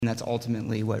And that's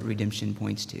ultimately what redemption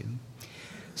points to.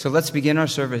 So let's begin our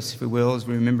service, if we will, as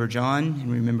we remember John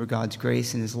and remember God's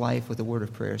grace in his life with a word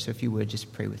of prayer. So if you would,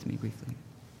 just pray with me briefly.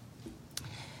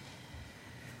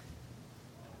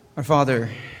 Our Father,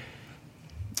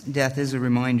 death is a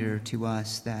reminder to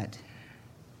us that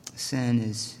sin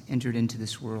is entered into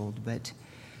this world, but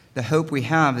the hope we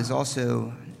have is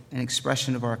also an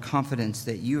expression of our confidence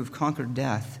that you have conquered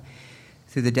death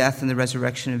through the death and the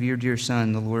resurrection of your dear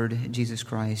Son, the Lord Jesus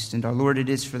Christ. And our Lord, it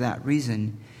is for that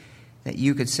reason that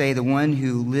you could say, the one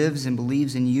who lives and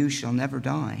believes in you shall never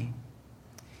die.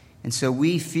 And so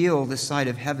we feel this side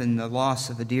of heaven the loss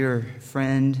of a dear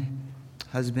friend,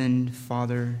 husband,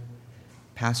 father,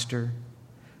 pastor,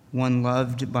 one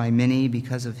loved by many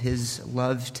because of his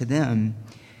love to them.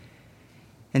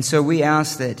 And so we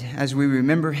ask that as we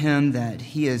remember him, that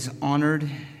he is honored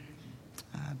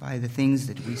by the things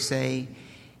that we say,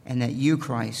 and that you,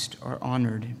 Christ, are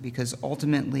honored, because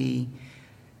ultimately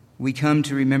we come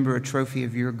to remember a trophy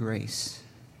of your grace,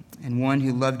 and one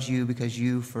who loved you because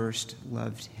you first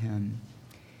loved him.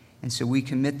 And so we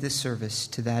commit this service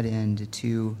to that end,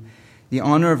 to the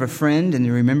honor of a friend and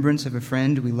the remembrance of a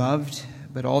friend we loved,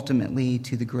 but ultimately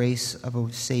to the grace of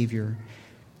a Savior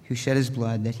who shed his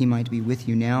blood that he might be with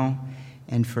you now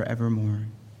and forevermore.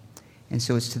 And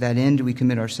so it's to that end we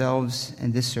commit ourselves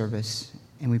and this service,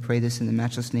 and we pray this in the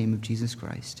matchless name of Jesus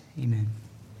Christ. Amen.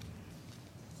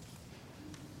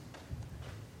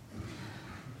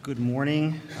 Good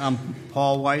morning. I'm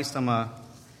Paul Weist. I'm a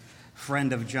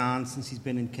friend of John since he's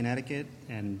been in Connecticut,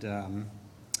 and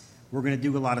we're going to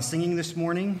do a lot of singing this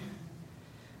morning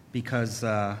because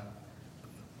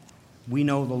we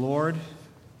know the Lord,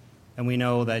 and we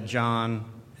know that John,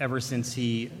 ever since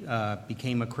he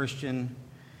became a Christian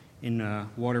in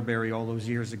Waterbury all those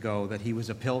years ago, that he was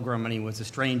a pilgrim and he was a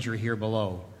stranger here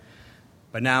below.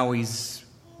 But now he's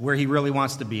where he really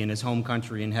wants to be, in his home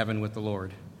country in heaven with the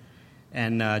Lord.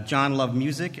 And John loved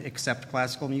music, except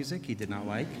classical music he did not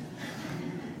like.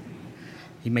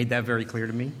 He made that very clear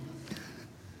to me.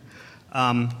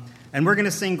 And we're going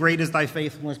to sing Great Is Thy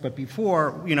Faithfulness, but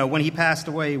before, when he passed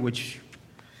away, which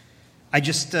I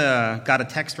just got a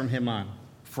text from him on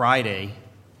Friday,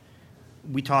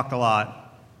 we talked a lot.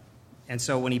 And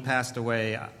so when he passed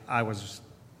away,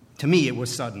 to me, it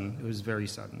was sudden. It was very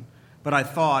sudden. But I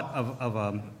thought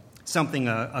of something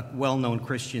a well-known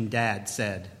Christian dad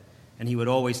said, and he would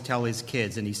always tell his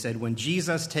kids, and he said, when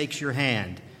Jesus takes your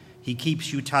hand, he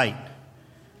keeps you tight.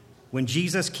 When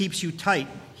Jesus keeps you tight,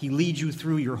 he leads you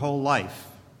through your whole life.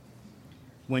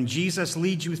 When Jesus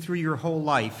leads you through your whole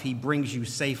life, he brings you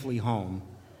safely home.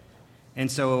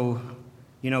 And so,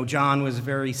 John was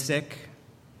very sick,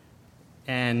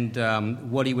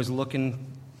 and what he was looking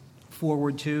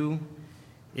forward to,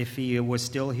 if he was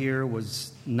still here,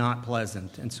 was not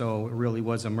pleasant. And so it really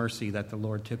was a mercy that the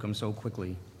Lord took him so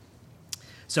quickly.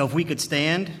 So if we could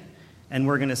stand, and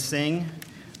we're going to sing,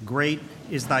 Great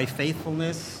is Thy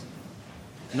Faithfulness,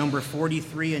 number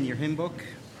 43 in your hymn book.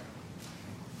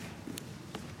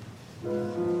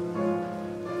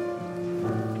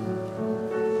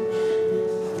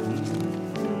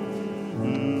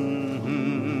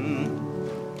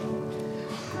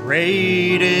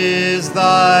 Great is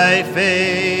thy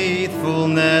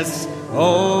faithfulness,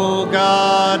 O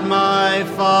God my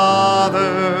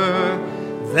Father.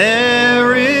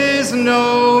 There is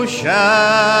no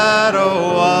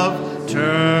shadow of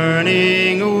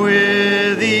turning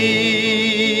with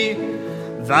thee.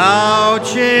 Thou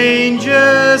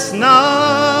changest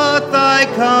not, thy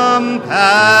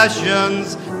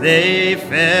compassions, they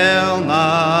fail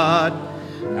not.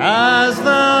 As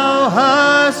thou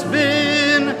hast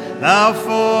been, thou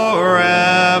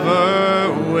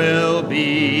forever will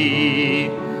be.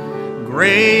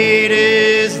 Great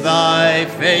is thy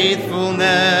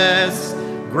faithfulness,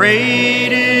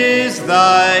 great is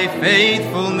thy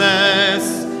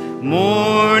faithfulness.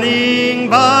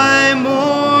 Morning by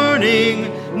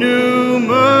morning, new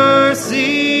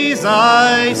mercies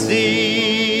I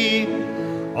see.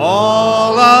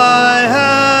 All I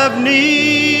have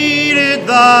needed,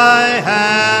 thy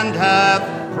hand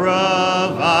hath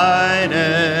provided.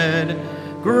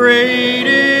 Great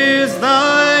is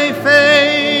thy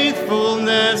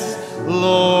faithfulness,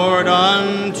 Lord,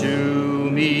 unto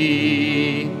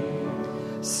me.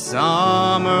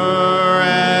 Summer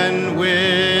and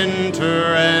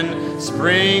winter and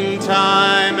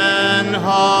springtime and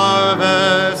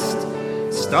harvest,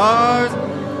 stars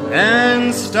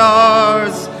and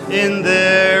stars in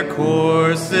their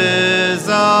courses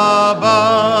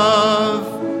above,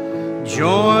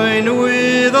 join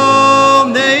with all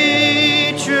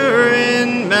nature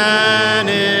in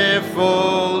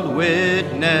manifold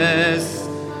witness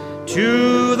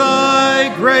to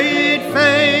thy great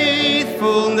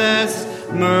faithfulness,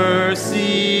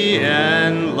 mercy,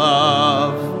 and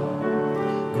love.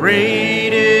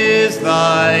 Great is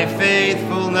thy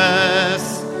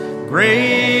faithfulness,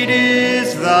 great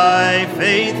is thy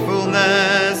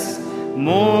faithfulness.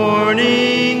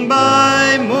 Morning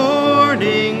by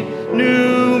morning,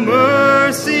 new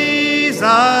mercies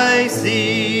I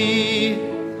see.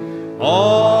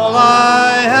 All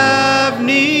I have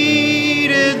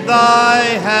needed, thy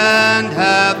hand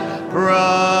hath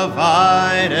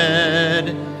provided.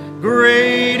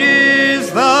 Great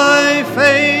is thy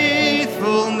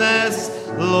faithfulness,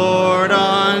 Lord,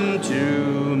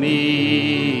 unto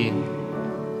me.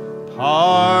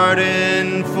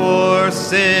 Pardon for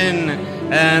sin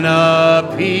and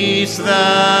a peace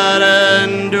that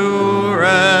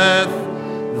endureth,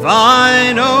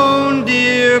 thine own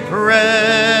dear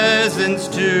presence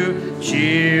to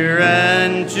cheer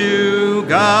and to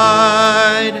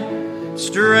guide,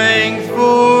 strength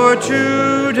for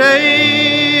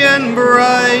today and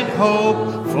bright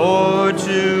hope for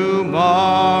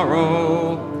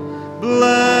tomorrow,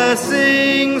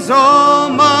 blessings all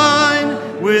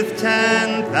mine with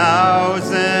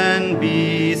 10,000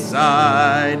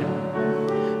 beside.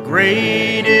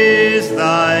 Great is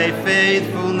thy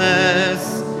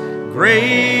faithfulness,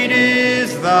 great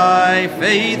is thy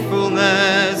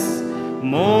faithfulness.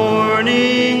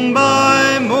 Morning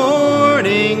by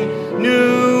morning,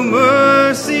 new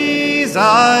mercies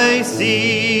I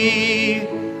see.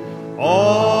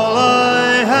 All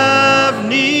I have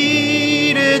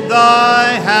needed,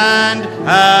 thy hand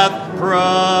hath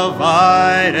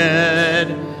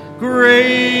provided.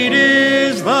 Great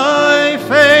is thy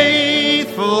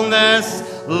faithfulness,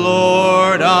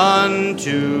 Lord,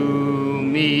 unto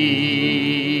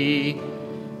me.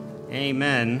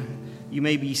 Amen. You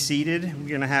may be seated. We're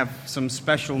going to have some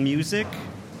special music.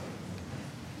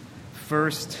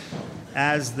 First,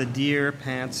 As the Deer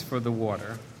Pants for the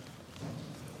Water.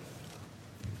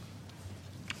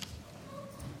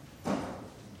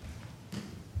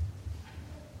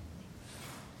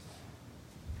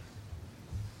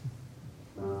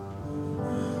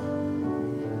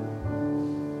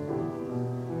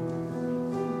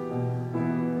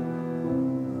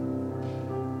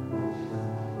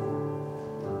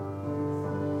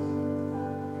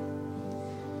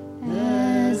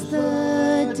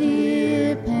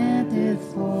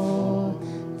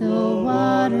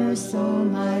 So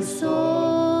my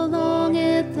soul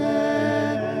longeth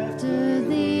after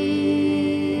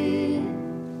thee.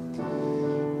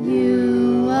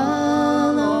 You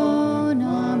alone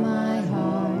are my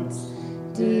heart's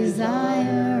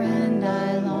desire, and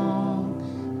I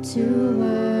long to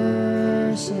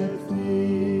worship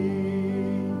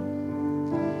thee.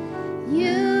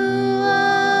 You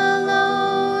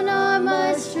alone are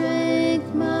my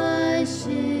strength, my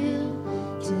shield.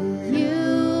 To you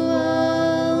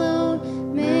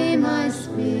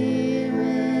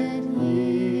spirit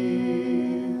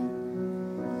yield.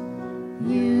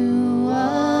 You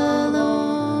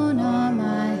alone are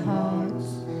my heart's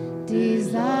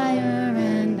desire,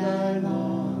 and I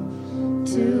long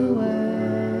to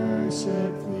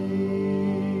worship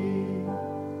thee.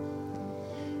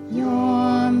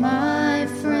 You're my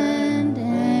friend,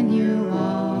 and you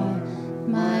are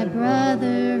my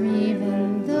brother,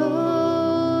 even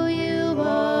though you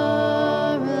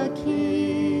are a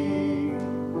king.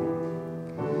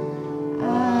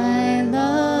 I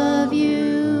love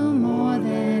you more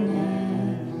than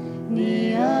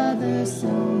any other, so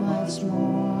much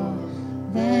more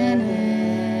than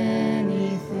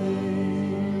anything.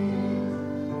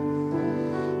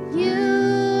 You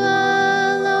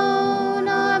alone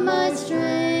are my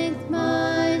strength,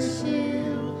 my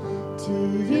shield. To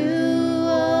you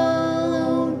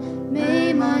alone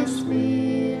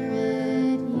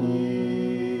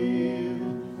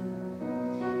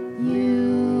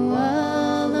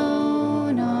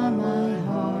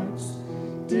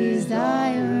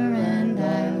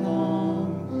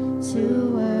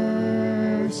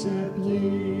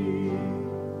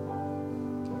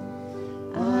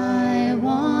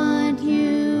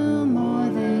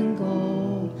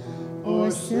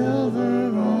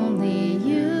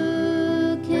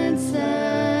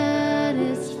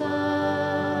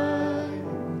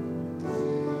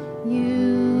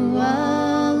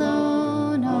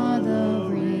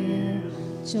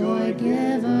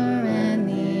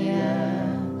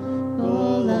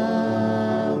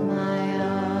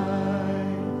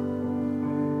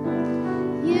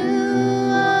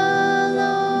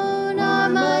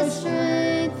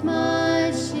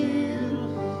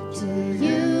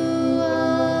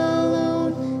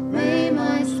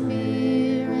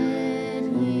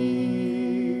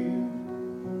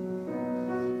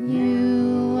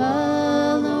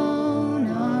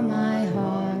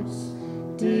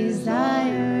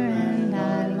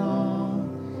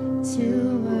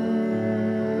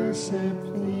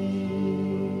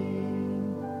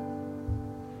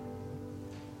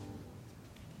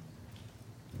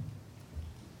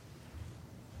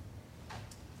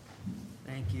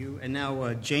Thank you. And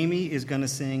now Jamie is going to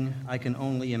sing I Can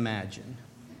Only Imagine.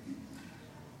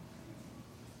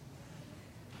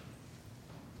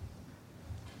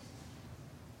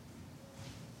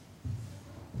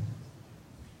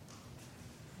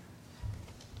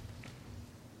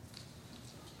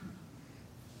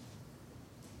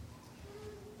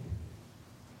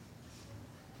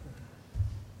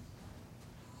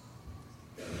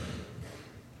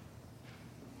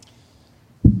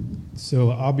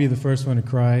 So I'll be the first one to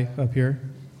cry up here,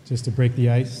 just to break the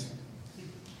ice.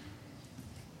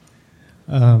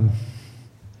 There's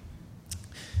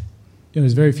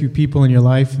very few people in your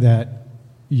life that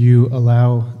you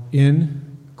allow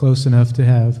in close enough to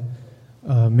have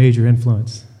a major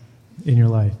influence in your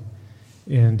life.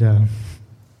 And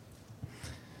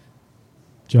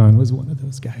John was one of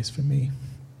those guys for me.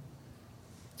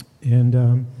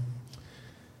 And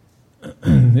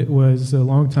it was a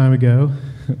long time ago,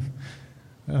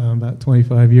 about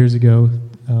 25 years ago,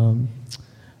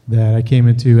 that I came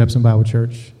into Epsom Bible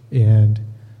Church and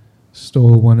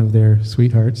stole one of their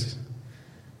sweethearts.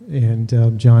 And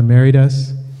John married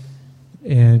us,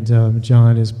 and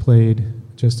John has played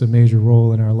just a major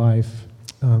role in our life.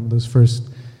 Those first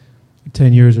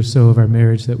 10 years or so of our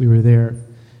marriage that we were there.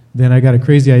 Then I got a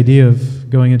crazy idea of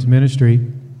going into ministry,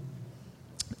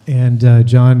 and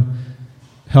John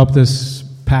helped us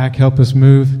pack, helped us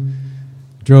move,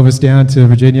 drove us down to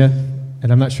Virginia,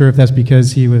 and I'm not sure if that's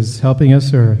because he was helping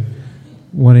us or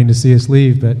wanting to see us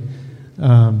leave, but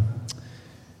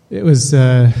it was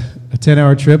a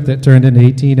 10-hour trip that turned into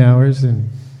 18 hours, and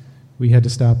we had to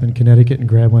stop in Connecticut and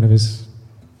grab one of his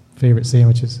favorite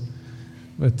sandwiches.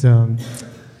 But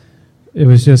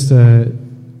it's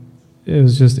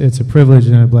a privilege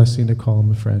and a blessing to call him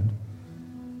a friend.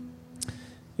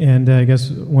 And I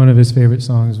guess one of his favorite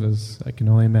songs was I Can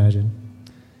Only Imagine.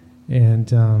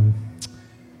 And I'm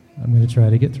going to try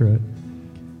to get through it.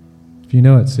 If you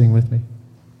know it, sing with me.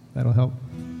 That'll help.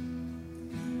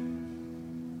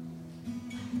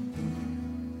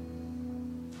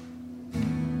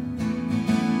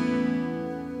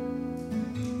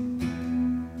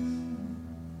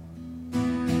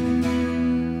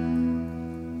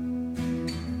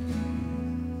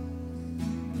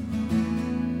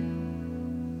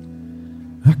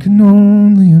 I can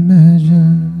only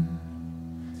imagine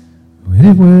what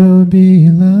it will be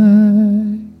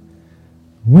like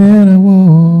when I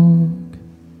walk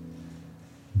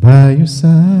by your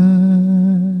side.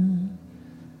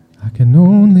 I can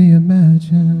only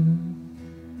imagine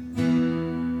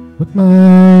what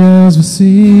my eyes will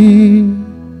see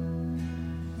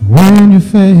when your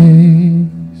face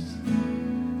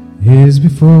is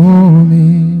before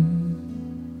me.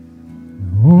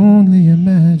 Only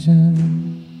imagine.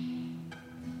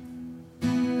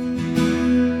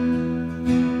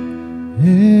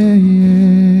 Yeah,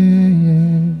 yeah,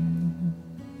 yeah.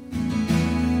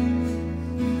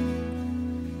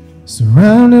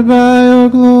 Surrounded by your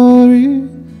glory,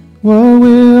 what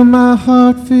will my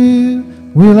heart feel?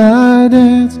 Will I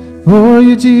dance for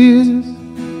you, Jesus?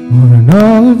 Or in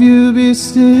all of you be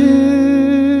still?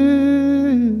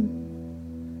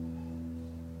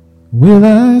 Will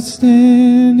I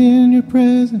stand in your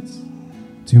presence?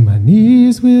 To my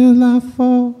knees will I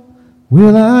fall?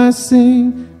 Will I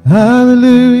sing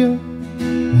hallelujah?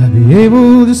 I'll be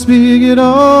able to speak it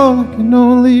all. I can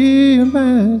only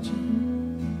imagine.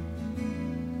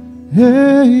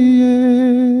 Hey,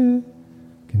 yeah,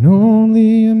 can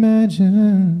only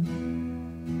imagine.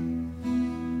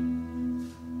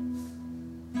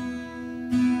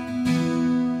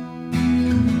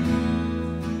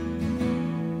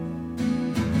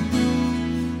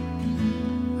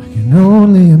 I can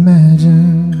only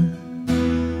imagine.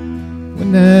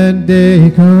 When that day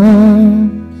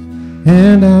comes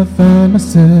and I find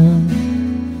myself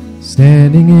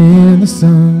standing in the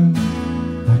sun,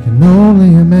 I can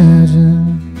only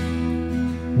imagine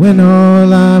when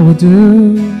all I will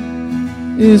do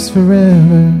is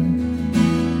forever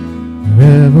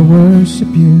worship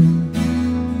you.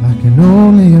 I can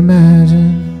only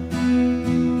imagine.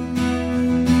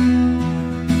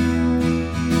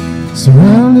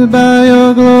 Surrounded by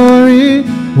your glory,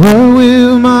 what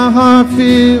will my heart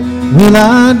feel? Will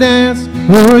I dance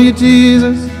for you,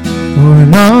 Jesus? Or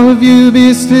in all of you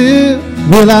be still?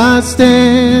 Will I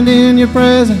stand in your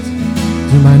presence?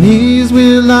 To my knees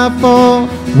will I fall?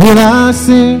 Will I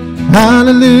sing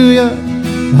hallelujah?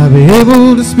 I'll be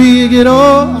able to speak it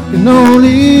all. I can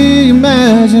only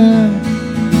imagine.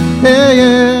 Yeah,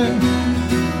 yeah.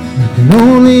 I can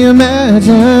only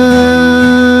imagine.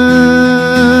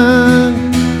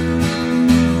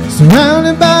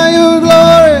 Surrounded by your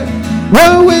glory,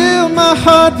 what will my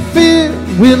heart feel?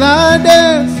 will I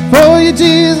dance for you,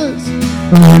 Jesus?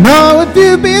 When all would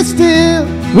you be still?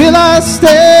 Will I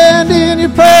stand in your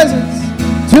presence?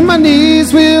 To my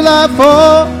knees will I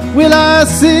fall? Will I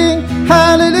sing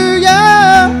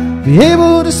hallelujah? Be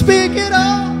able to speak it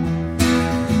all?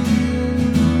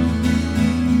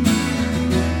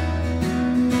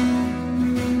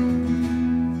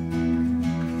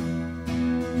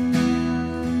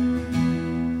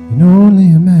 And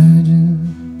only imagine,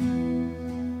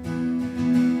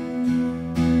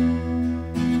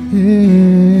 yeah.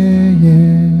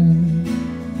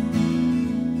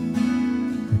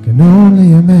 I can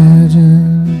only imagine.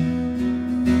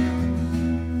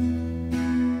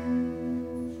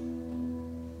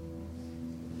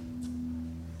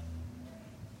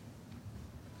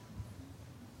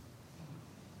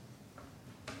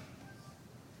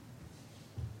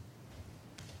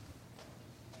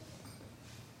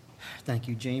 Thank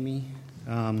you, Jamie.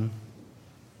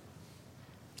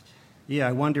 Yeah,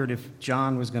 I wondered if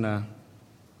John was going to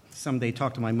someday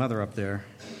talk to my mother up there.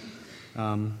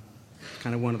 Kind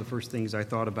of one of the first things I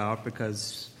thought about,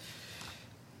 because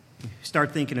you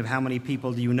start thinking of how many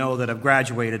people do you know that have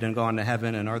graduated and gone to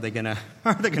heaven, and are they going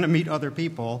to meet other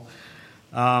people?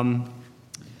 But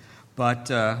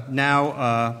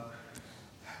now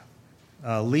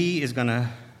Lee is going to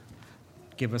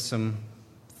give us some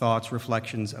thoughts,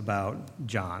 reflections about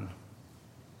John.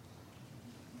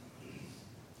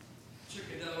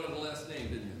 Chickened out on the last name,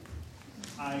 didn't you?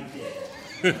 I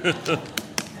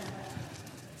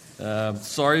did.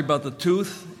 Sorry about the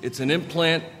tooth. It's an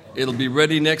implant. It'll be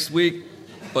ready next week,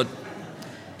 but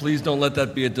please don't let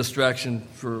that be a distraction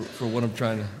for what I'm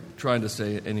trying to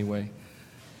say anyway.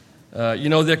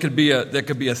 There could be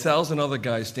 1,000 other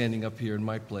guys standing up here in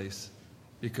my place,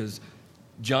 because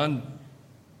John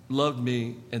loved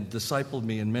me and discipled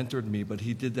me and mentored me, but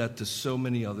he did that to so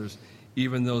many others,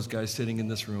 even those guys sitting in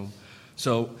this room.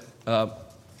 So,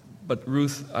 but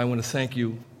Ruth, I want to thank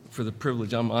you for the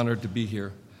privilege. I'm honored to be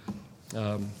here.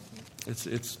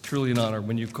 It's truly an honor.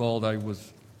 When you called, I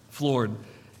was floored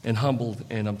and humbled,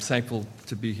 and I'm thankful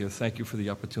to be here. Thank you for the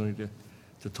opportunity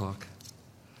to talk.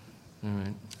 All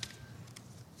right.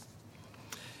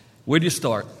 Where do you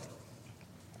start?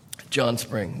 John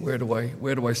Spring. Where do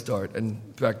I start? And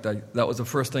in fact, that was the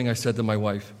first thing I said to my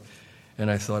wife, and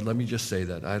I thought, let me just say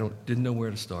that. Didn't know where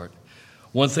to start.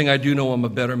 One thing I do know, I'm a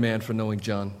better man for knowing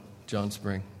John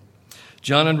Spring.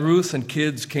 John and Ruth and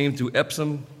kids came to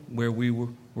Epsom, where we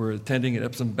were attending at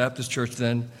Epsom Baptist Church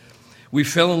then. We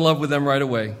fell in love with them right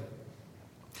away.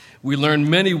 We learned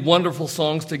many wonderful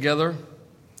songs together.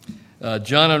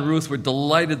 John and Ruth were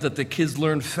delighted that the kids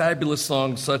learned fabulous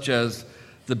songs such as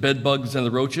The Bedbugs and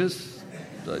the Roaches,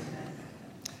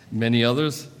 many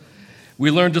others. We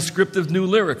learned descriptive new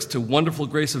lyrics to Wonderful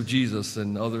Grace of Jesus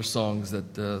and other songs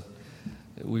that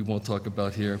we won't talk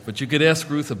about here, but you could ask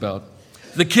Ruth about.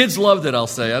 The kids loved it, I'll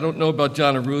say. I don't know about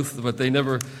John and Ruth, but they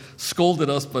never scolded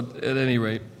us, but at any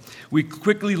rate, we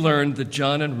quickly learned that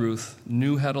John and Ruth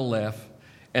knew how to laugh,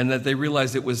 and that they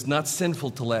realized it was not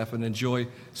sinful to laugh and enjoy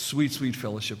sweet, sweet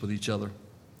fellowship with each other.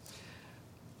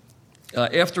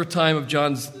 After a time of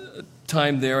John's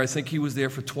time there, I think he was there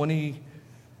for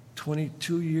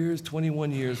 22 years,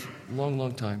 21 years, long,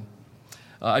 long time.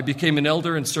 I became an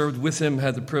elder and served with him,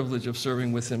 had the privilege of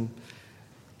serving with him.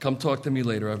 Come talk to me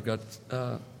later. I've got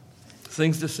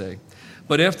things to say.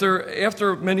 But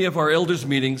after many of our elders'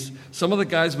 meetings, some of the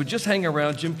guys would just hang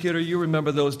around. Jim Kidder, you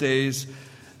remember those days.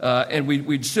 And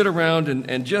we'd sit around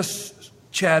and just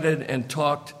chatted and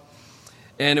talked.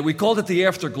 And we called it the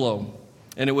afterglow.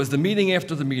 And it was the meeting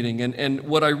after the meeting. And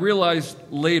what I realized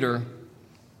later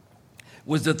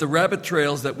was that the rabbit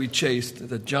trails that we chased,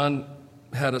 that John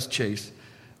had us chase,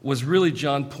 was really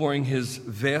John pouring his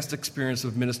vast experience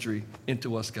of ministry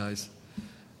into us guys.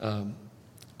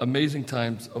 Amazing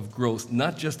times of growth,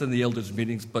 not just in the elders'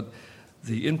 meetings, but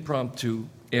the impromptu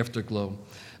afterglow.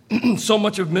 So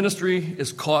much of ministry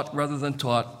is caught rather than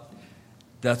taught.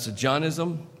 That's a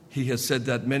Johnism. He has said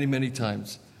that many, many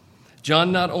times.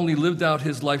 John not only lived out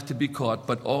his life to be caught,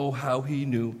 but oh, how he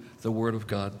knew the Word of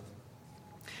God.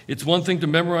 It's one thing to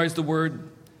memorize the Word,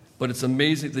 but it's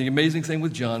amazing. The amazing thing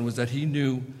with John was that he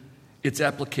knew its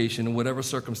application in whatever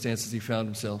circumstances he found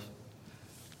himself.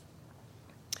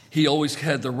 He always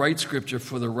had the right scripture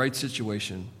for the right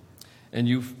situation. And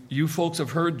you folks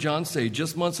have heard John say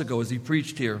just months ago as he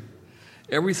preached here,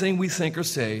 everything we think or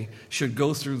say should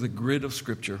go through the grid of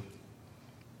Scripture.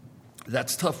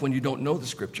 That's tough when you don't know the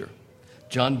Scripture.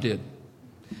 John did.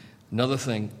 Another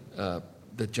thing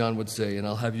that John would say, and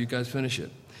I'll have you guys finish it.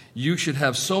 You should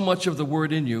have so much of the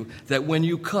Word in you that when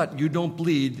you cut, you don't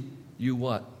bleed, you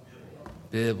what?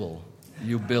 Bibble.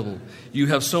 You bibble. You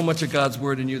have so much of God's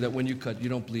word in you that when you cut, you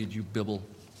don't bleed, you bibble.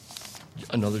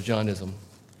 Another Johnism.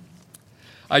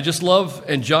 I just love,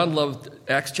 and John loved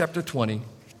Acts chapter 20,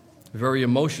 very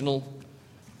emotional,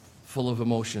 full of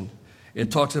emotion.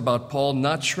 It talks about Paul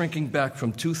not shrinking back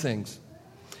from two things: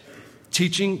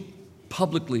 teaching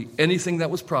publicly anything that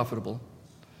was profitable,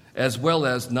 as well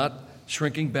as not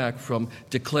shrinking back from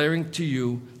declaring to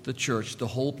you, the church, the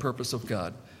whole purpose of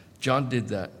God. John did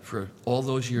that for all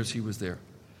those years he was there.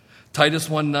 Titus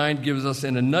 1:9 gives us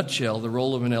in a nutshell the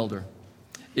role of an elder.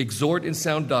 Exhort in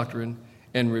sound doctrine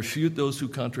and refute those who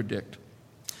contradict.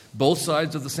 Both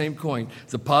sides of the same coin,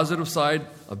 the positive side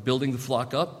of building the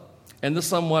flock up and the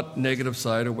somewhat negative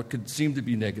side, or what could seem to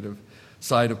be negative,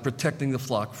 side of protecting the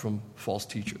flock from false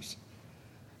teachers.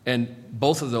 And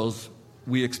both of those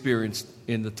we experienced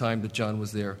in the time that John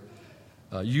was there.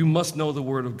 You must know the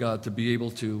Word of God to be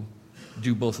able to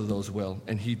do both of those well,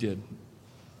 and he did.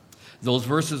 Those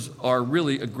verses are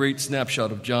really a great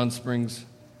snapshot of John Spring's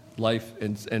life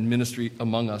and ministry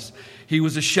among us. He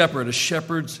was a shepherd, a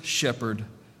shepherd's shepherd,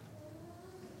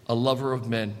 a lover of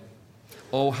men.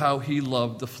 Oh, how he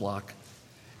loved the flock.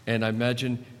 And I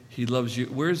imagine he loves you.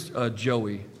 Where's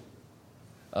Joey?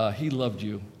 He loved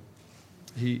you.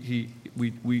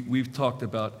 We've talked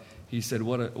about, he said,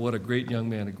 what a great young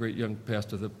man, a great young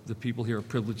pastor. The people here are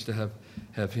privileged to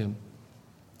have him.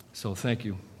 So thank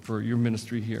you for your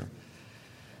ministry here.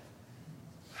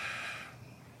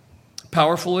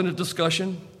 Powerful in a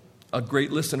discussion, a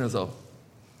great listener, though.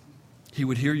 He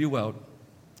would hear you out,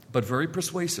 but very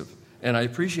persuasive. And I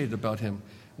appreciated about him.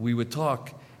 We would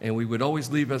talk, and we would always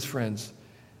leave as friends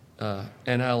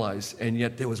and allies, and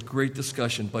yet there was great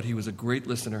discussion, but he was a great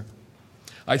listener.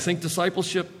 I think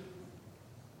discipleship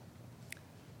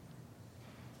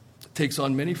takes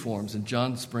on many forms, and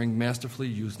John Spring masterfully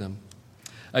used them.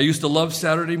 I used to love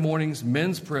Saturday mornings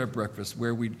men's prayer breakfast,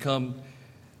 where we'd come,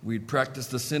 we'd practice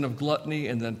the sin of gluttony,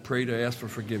 and then pray to ask for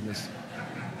forgiveness.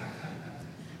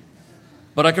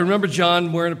 But I can remember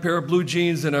John wearing a pair of blue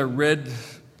jeans and a red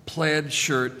plaid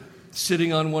shirt,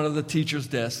 sitting on one of the teacher's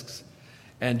desks,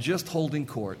 and just holding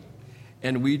court.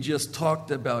 And we just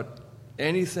talked about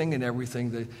anything and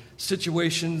everything, the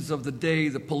situations of the day,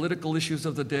 the political issues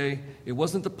of the day. It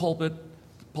wasn't the pulpit.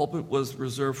 The pulpit was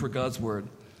reserved for God's word.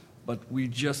 But we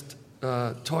just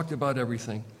talked about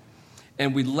everything.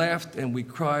 And we laughed and we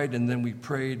cried and then we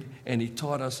prayed, and he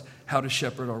taught us how to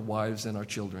shepherd our wives and our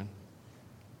children.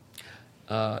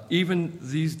 Even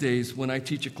these days, when I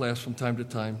teach a class from time to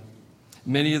time,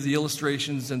 many of the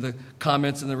illustrations and the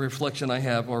comments and the reflection I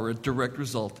have are a direct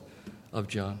result of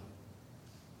John.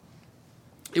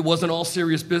 It wasn't all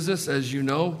serious business, as you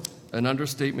know, an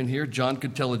understatement here. John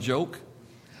could tell a joke.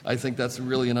 I think that's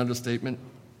really an understatement.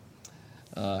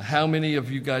 How many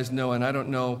of you guys know, and I don't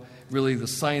know really the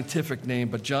scientific name,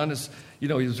 but John is, he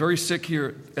was very sick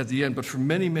here at the end, but for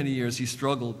many, many years he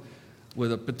struggled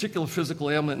with a particular physical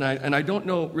ailment, and I don't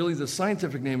know really the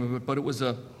scientific name of it, but it was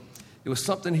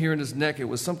something here in his neck. It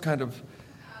was some kind of,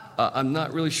 I'm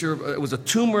not really sure, it was a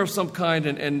tumor of some kind,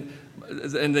 and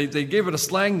they gave it a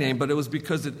slang name, but it was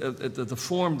because the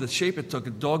form, the shape it took,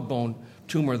 a dog bone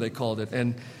tumor, they called it.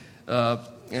 And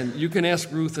you can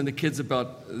ask Ruth and the kids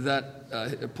about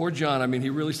that. Poor John, he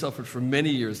really suffered for many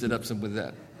years at Epsom with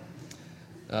that.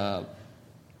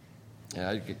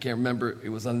 I can't remember, it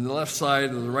was on the left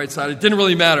side or the right side. It didn't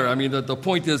really matter. The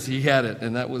point is he had it,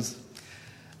 and that was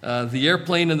the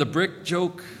airplane and the brick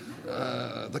joke,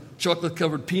 the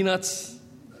chocolate-covered peanuts.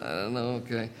 I don't know,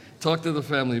 okay. Talk to the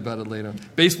family about it later.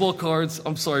 Baseball cards,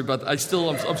 I'm sorry about that.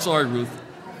 I'm sorry, Ruth.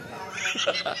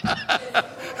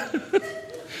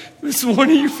 This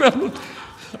morning you found,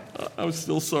 I was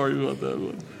still sorry about that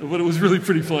one, but it was really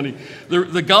pretty funny.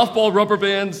 The golf ball rubber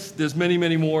bands, there's many,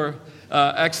 many more.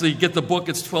 Actually, get the book,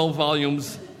 it's 12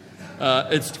 volumes.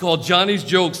 It's called Johnny's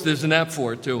Jokes. There's an app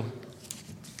for it, too.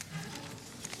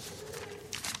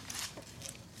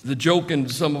 The joke in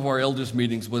some of our elders'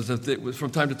 meetings was that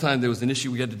from time to time there was an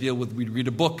issue we had to deal with. We'd read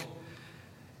a book,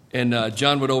 and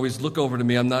John would always look over to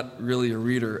me. I'm not really a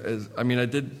reader.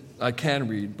 I can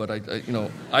read, but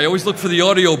I always look for the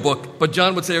audio book. But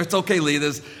John would say, "It's okay, Lee.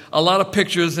 There's a lot of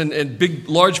pictures and big,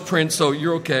 large print, so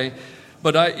you're okay."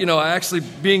 But I actually,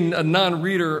 being a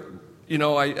non-reader,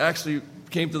 I actually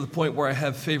came to the point where I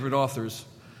have favorite authors.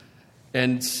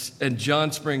 And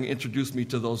John Spring introduced me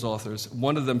to those authors.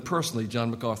 One of them personally,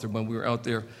 John MacArthur, when we were out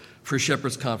there for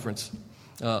Shepherd's Conference.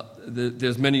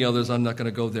 There's many others. I'm not going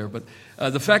to go there. But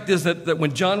the fact is that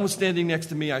when John was standing next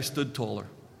to me, I stood taller.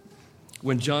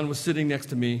 When John was sitting next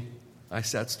to me, I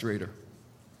sat straighter.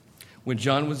 When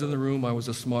John was in the room, I was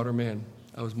a smarter man.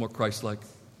 I was more Christ-like.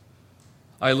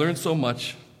 I learned so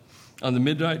much. on the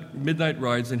midnight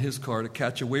rides in his car to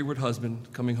catch a wayward husband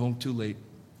coming home too late.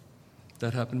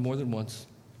 That happened more than once.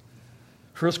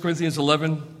 1 Corinthians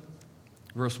 11,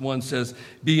 verse 1 says,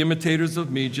 "Be imitators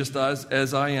of me just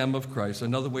as I am of Christ."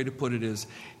 Another way to put it is,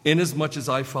 "Inasmuch as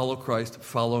I follow Christ,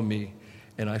 follow me,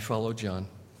 and I follow John."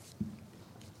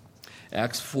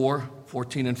 Acts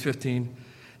 4:14 and 15.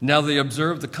 "Now they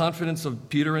observed the confidence of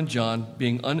Peter and John,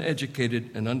 being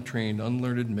uneducated and untrained,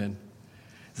 unlearned men.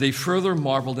 They further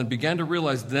marveled and began to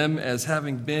realize them as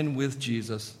having been with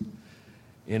Jesus.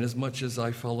 Inasmuch as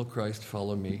I follow Christ,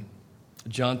 follow me."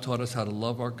 John taught us how to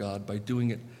love our God by doing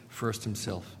it first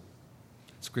himself.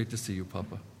 It's great to see you,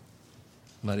 Papa.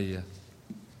 Maria.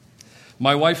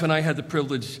 My wife and I had the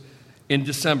privilege in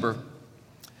December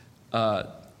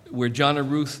where John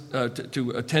and Ruth,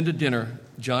 to attend a dinner.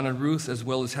 John and Ruth, as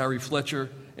well as Harry Fletcher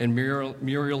and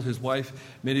Muriel, his wife.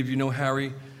 Many of you know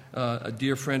Harry, a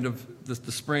dear friend of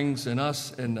the Springs and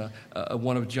us, and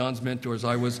one of John's mentors.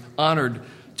 I was honored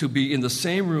to be in the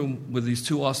same room with these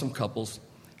two awesome couples.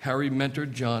 Harry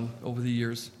mentored John over the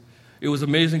years. It was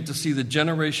amazing to see the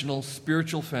generational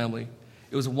spiritual family.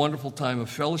 It was a wonderful time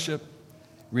of fellowship,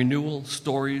 renewal,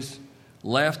 stories,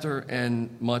 laughter,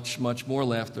 and much, much more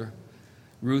laughter.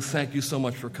 Ruth, thank you so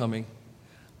much for coming.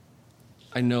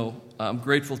 I know, I'm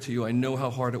grateful to you. I know how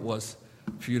hard it was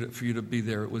for you to be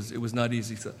there. It was not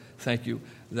easy. So thank you.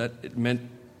 That it meant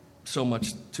so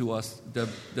much to us, Deb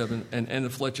and the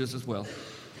Fletchers as well.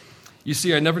 You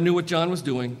see, I never knew what John was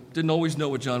doing. Didn't always know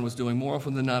what John was doing. More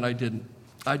often than not, I didn't.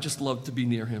 I just loved to be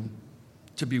near him,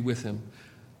 to be with him.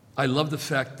 I love the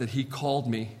fact that he called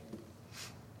me.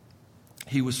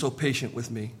 He was so patient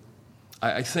with me.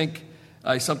 I think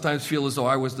I sometimes feel as though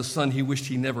I was the son he wished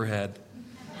he never had.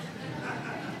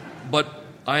 But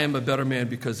I am a better man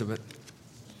because of it.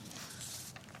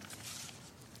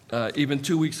 Even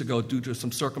 2 weeks ago, due to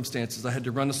some circumstances, I had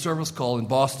to run a service call in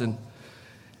Boston.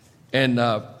 And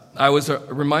I was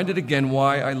reminded again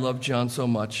why I love John so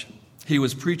much. He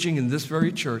was preaching in this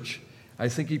very church. I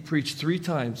think he preached 3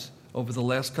 times over the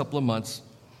last couple of months.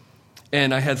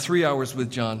 And I had 3 hours with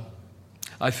John.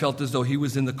 I felt as though he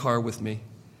was in the car with me.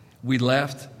 We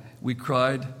laughed, we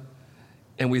cried,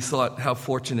 and we thought how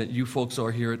fortunate you folks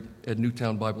are here at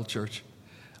Newtown Bible Church.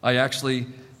 I actually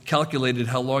calculated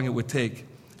how long it would take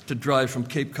to drive from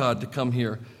Cape Cod to come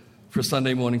here for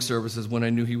Sunday morning services when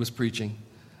I knew he was preaching.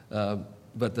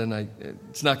 But then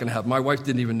it's not going to happen. My wife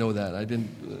didn't even know that. I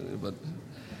didn't. But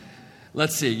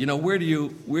let's see. Where do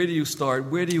you start?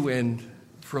 Where do you end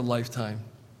for a lifetime?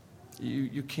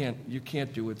 You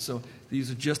can't do it. So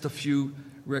these are just a few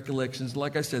recollections.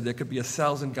 Like I said, there could be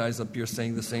 1,000 guys up here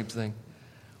saying the same thing.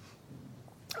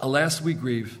 Alas, we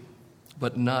grieve,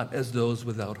 but not as those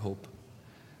without hope.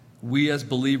 We as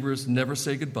believers never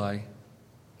say goodbye.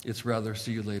 It's rather,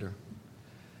 see you later.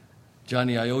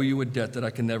 Johnny, I owe you a debt that I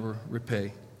can never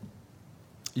repay.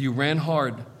 You ran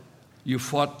hard. You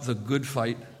fought the good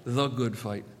fight, the good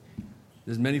fight.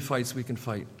 There's many fights we can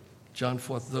fight. John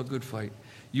fought the good fight.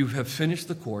 You have finished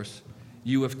the course.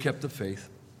 You have kept the faith.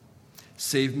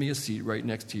 Save me a seat right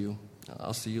next to you.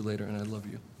 I'll see you later, and I love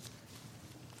you.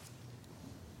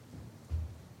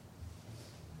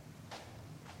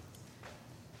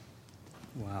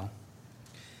 Wow.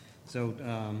 So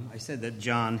I said that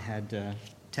John had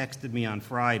texted me on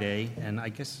Friday, and I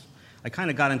guess I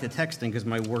kind of got into texting because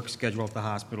my work schedule at the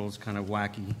hospital is kind of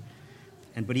wacky.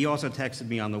 But he also texted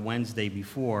me on the Wednesday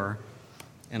before,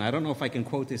 and I don't know if I can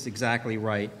quote this exactly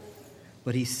right,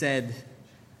 but he said,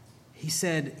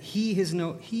 he is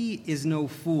no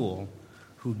fool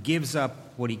who gives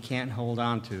up what he can't hold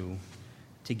on to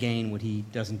gain what he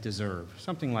doesn't deserve.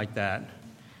 Something like that.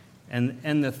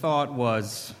 And the thought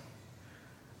was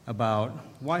about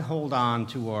why hold on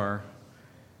to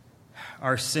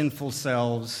our sinful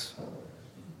selves,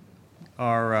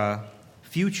 our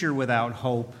future without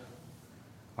hope,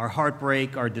 our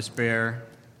heartbreak, our despair.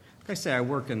 Like I say, I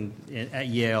work at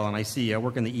Yale, and I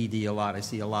work in the ED a lot. I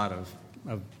see a lot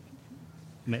of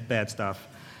bad stuff.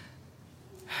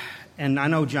 And I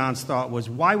know John's thought was,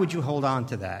 why would you hold on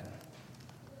to that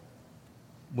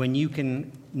when you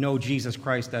can know Jesus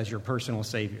Christ as your personal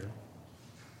Savior?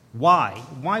 Why?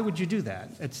 Why would you do that?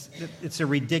 It's a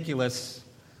ridiculous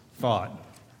thought.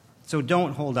 So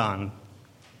don't hold on.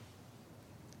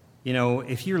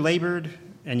 If you're labored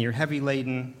and you're heavy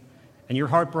laden and you're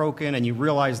heartbroken and you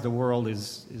realize the world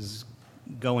is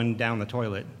going down the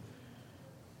toilet,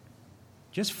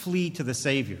 just flee to the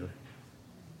Savior.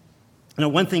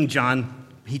 One thing, John,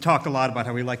 he talked a lot about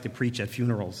how he liked to preach at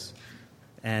funerals.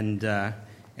 And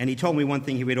he told me one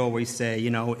thing he would always say,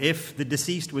 if the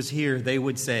deceased was here, they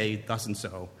would say thus and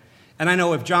so. And I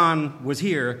know if John was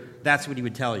here, that's what he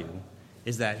would tell you.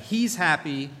 is that he's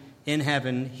happy in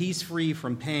heaven. He's free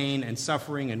from pain and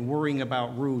suffering and worrying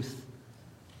about Ruth.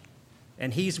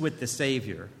 And he's with the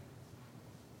Savior.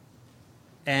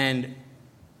 And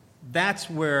that's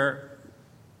where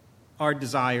our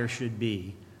desire should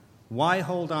be. Why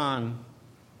hold on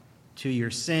to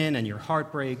your sin and your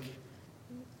heartbreak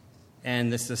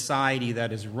and the society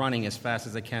that is running as fast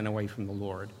as it can away from the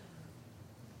Lord,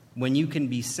 when you can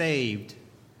be saved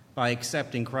by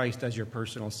accepting Christ as your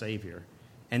personal Savior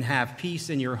and have peace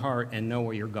in your heart and know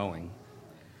where you're going?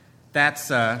 That's,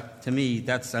 to me,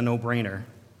 that's a no-brainer.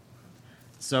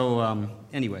 So,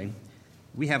 anyway,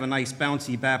 we have a nice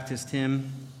bouncy Baptist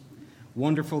hymn,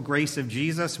 Wonderful Grace of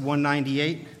Jesus,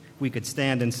 198. We could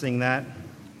stand and sing that.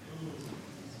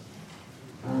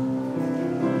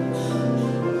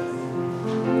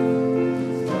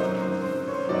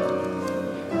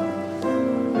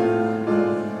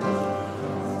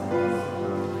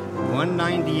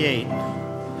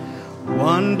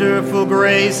 Wonderful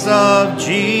grace of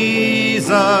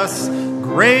Jesus,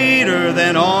 greater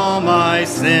than all my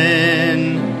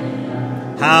sin.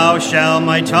 How shall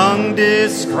my tongue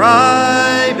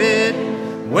describe it?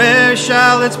 Where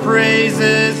shall its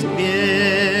praises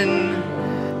begin?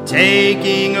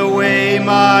 Taking away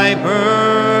my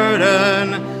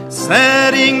burden,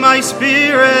 setting my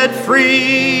spirit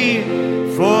free,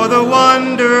 for the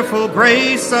wonderful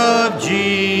grace of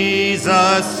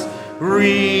Jesus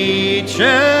reaches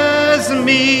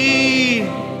me.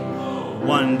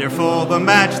 Wonderful the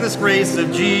matchless grace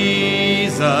of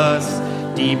Jesus,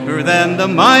 deeper than the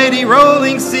mighty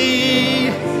rolling sea,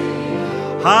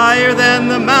 higher than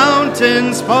the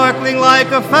mountain, sparkling like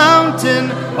a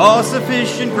fountain, all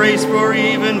sufficient grace for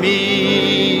even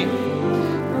me.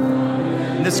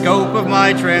 In the scope of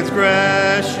my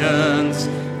transgressions,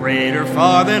 greater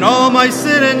far than all my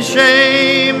sin and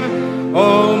shame,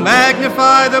 oh,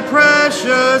 magnify the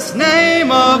precious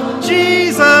name of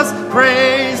Jesus,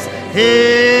 praise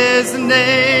his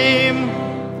name.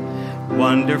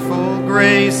 Wonderful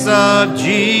grace of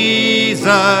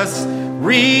Jesus,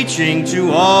 reaching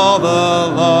to all the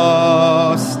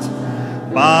lost.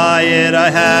 By it I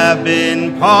have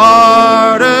been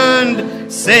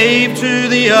pardoned, saved to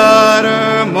the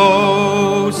uttermost.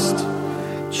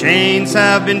 Chains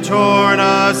have been torn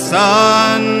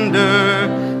asunder,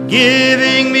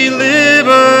 giving me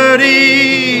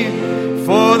liberty,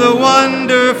 for the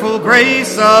wonderful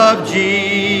grace of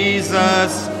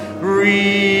Jesus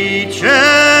reaches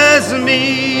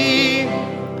me.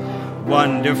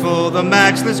 Wonderful the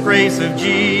matchless grace of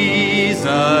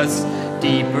Jesus,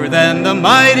 deeper than the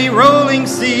mighty rolling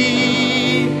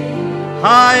sea,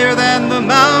 higher than the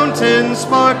mountain,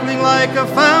 sparkling like a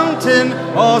fountain,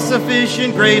 all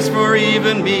sufficient grace for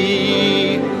even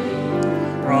me.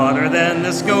 Broader than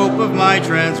the scope of my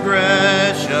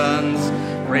transgressions,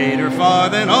 greater far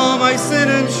than all my sin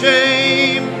and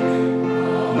shame.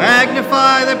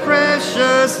 Magnify the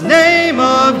precious name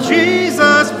of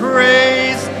Jesus,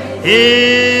 praise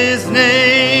his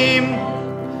name.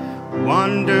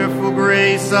 Wonderful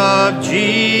grace of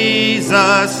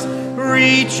Jesus,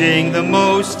 reaching the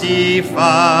most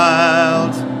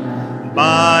defiled.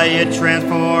 By it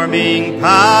transforming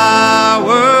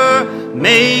power,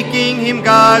 making him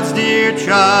God's dear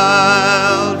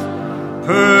child,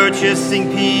 purchasing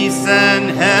peace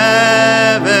and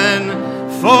heaven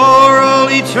for all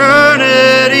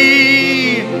eternity,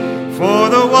 for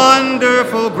the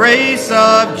wonderful grace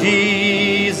of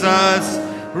Jesus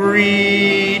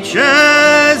reaches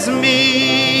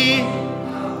me.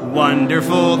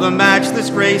 Wonderful the matchless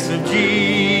grace of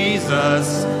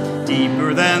Jesus,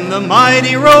 deeper than the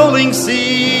mighty rolling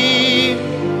sea,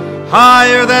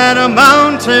 higher than a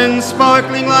mountain,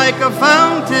 sparkling like a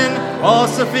fountain, all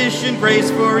sufficient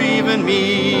grace for even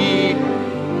me.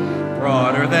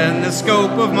 Broader than the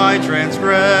scope of my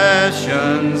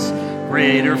transgressions,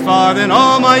 greater far than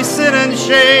all my sin and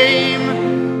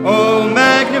shame. Oh,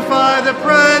 magnify the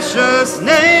precious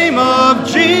name of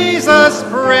Jesus,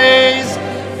 praise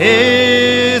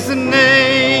his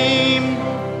name.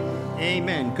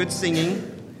 Amen. Good singing.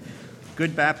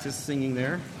 Good Baptist singing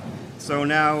there. So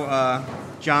now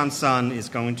John's son is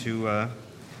going to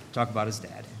talk about his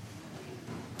dad.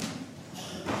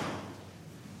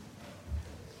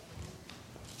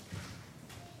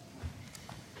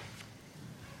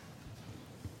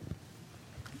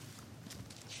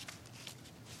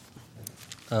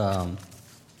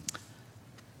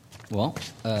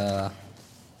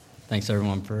 Thanks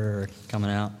everyone for coming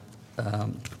out.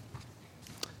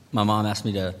 My mom asked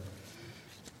me to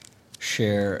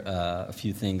share a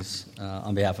few things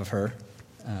on behalf of her,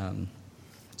 so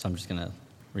I'm just going to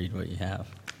read what you have.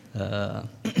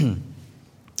 Probably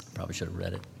probably should have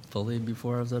read it fully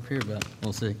before I was up here, but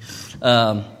we'll see.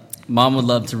 Mom would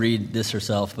love to read this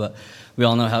herself, but we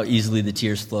all know how easily the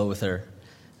tears flow with her.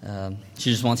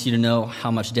 She just wants you to know how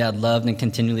much Dad loved and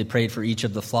continually prayed for each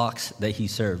of the flocks that he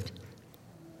served.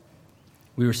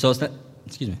 We were so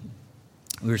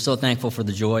thankful for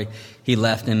the joy he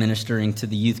left in ministering to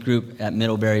the youth group at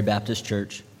Middlebury Baptist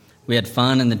Church. We had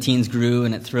fun and the teens grew,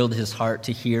 and it thrilled his heart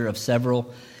to hear of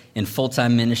several in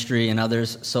full-time ministry and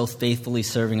others so faithfully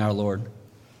serving our Lord.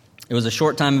 It was a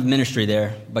short time of ministry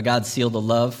there, but God sealed a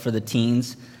love for the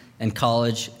teens and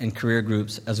college and career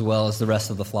groups as well as the rest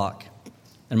of the flock.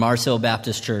 In Mars Hill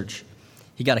Baptist Church,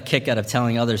 he got a kick out of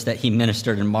telling others that he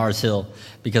ministered in Mars Hill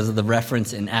because of the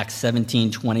reference in Acts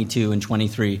 17, 22, and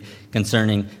 23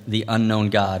 concerning the unknown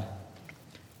God.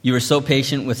 You were so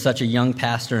patient with such a young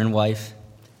pastor and wife.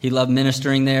 He loved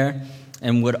ministering there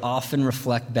and would often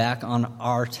reflect back on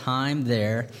our time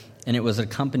there, and it was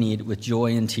accompanied with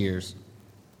joy and tears.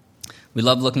 We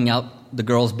loved looking out the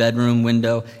girls' bedroom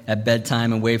window at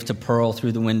bedtime and wave to Pearl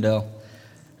through the window.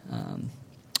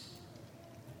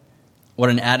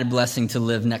 What an added blessing to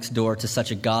live next door to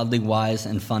such a godly, wise,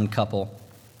 and fun couple.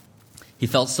 He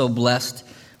felt so blessed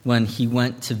when he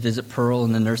went to visit Pearl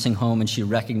in the nursing home and she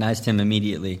recognized him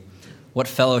immediately. What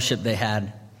fellowship they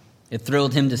had. It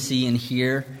thrilled him to see and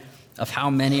hear of how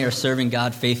many are serving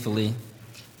God faithfully.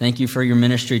 Thank you for your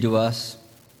ministry to us.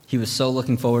 He was so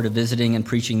looking forward to visiting and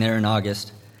preaching there in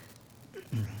August.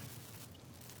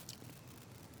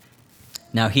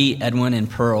 Now he, Edwin, and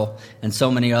Pearl, and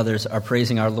so many others are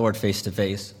praising our Lord face to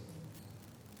face.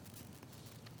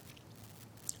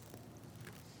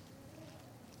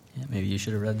 Yeah, maybe you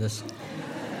should have read this.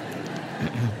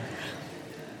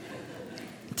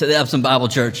 To the Epsom Bible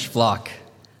Church flock,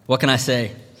 what can I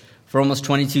say? For almost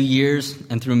 22 years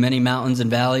and through many mountains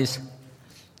and valleys,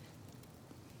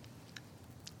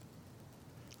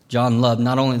 John loved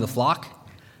not only the flock,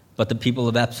 but the people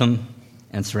of Epsom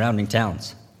and surrounding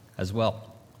towns as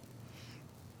well.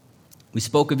 We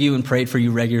spoke of you and prayed for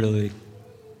you regularly.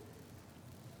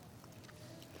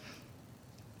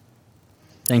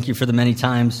 Thank you for the many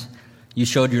times you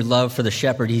showed your love for the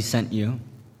shepherd he sent you.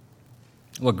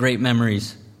 What great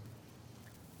memories,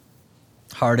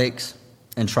 heartaches,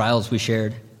 and trials we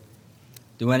shared.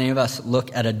 Do any of us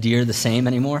look at a deer the same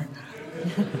anymore?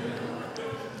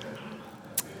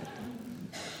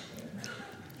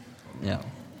 Yeah.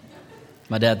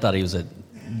 My dad thought he was a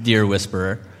deer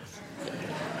whisperer.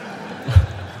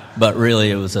 But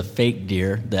really it was a fake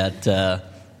deer that the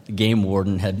game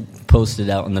warden had posted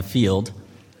out in the field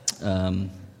to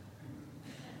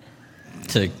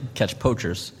catch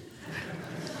poachers.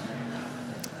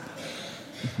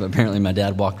 But apparently my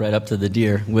dad walked right up to the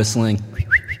deer, whistling.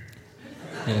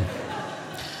 Yeah.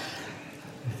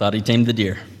 Thought he tamed the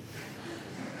deer.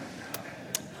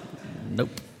 Nope.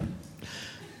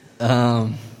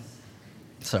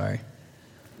 Sorry.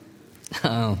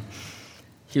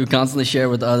 He would constantly share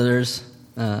with others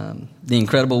the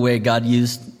incredible way God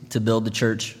used to build the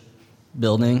church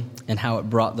building and how it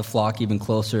brought the flock even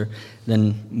closer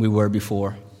than we were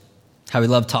before. How he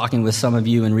loved talking with some of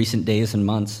you in recent days and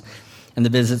months, and the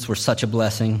visits were such a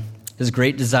blessing. His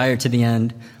great desire to the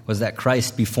end was that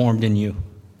Christ be formed in you.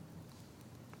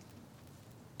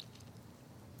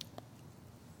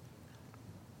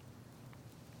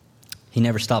 He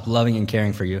never stopped loving and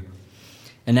caring for you.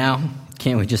 And now,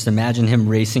 can't we just imagine him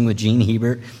racing with Gene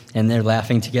Hebert and they're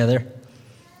laughing together?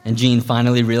 And Gene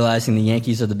finally realizing the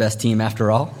Yankees are the best team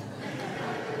after all?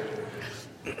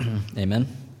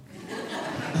 Amen.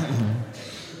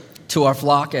 To our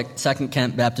flock at Second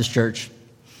Kent Baptist Church,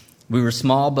 we were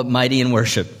small but mighty in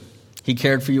worship. He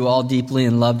cared for you all deeply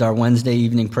and loved our Wednesday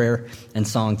evening prayer and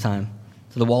song time.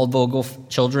 To the Waldvogel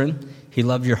children, he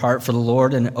loved your heart for the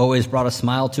Lord and always brought a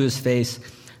smile to his face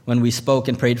when we spoke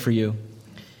and prayed for you.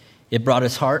 It broke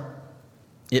his heart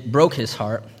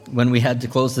when we had to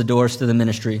close the doors to the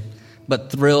ministry,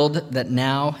 but thrilled that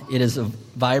now it is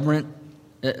vibrant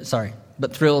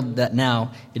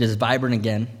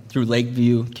again through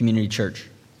Lakeview Community Church.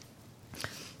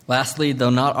 Lastly, though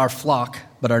not our flock,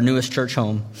 but our newest church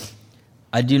home,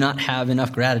 I do not have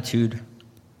enough gratitude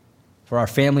for our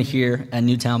family here at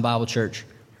Newtown Bible Church.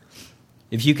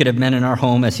 If you could have been in our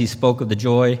home as he spoke of the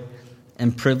joy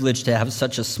and privilege to have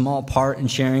such a small part in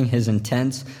sharing his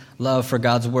intense love for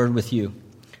God's word with you,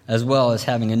 as well as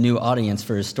having a new audience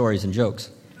for his stories and jokes.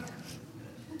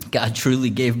 God truly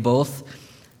gave both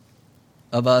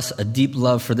of us a deep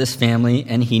love for this family,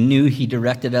 and he knew he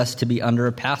directed us to be under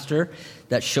a pastor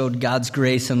that showed God's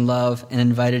grace and love and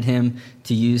invited him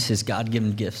to use his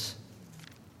God-given gifts.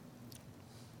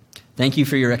 Thank you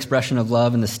for your expression of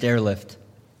love in the stair lift.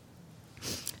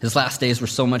 His last days were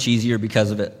so much easier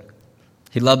because of it.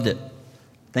 He loved it.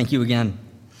 Thank you again.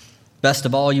 Best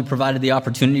of all, you provided the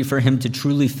opportunity for him to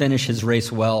truly finish his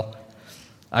race well.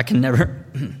 I can never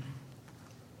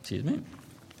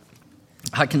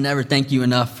thank you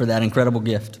enough for that incredible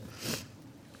gift.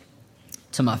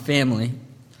 To my family,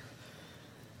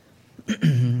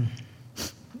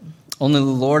 only the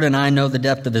Lord and I know the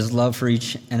depth of his love for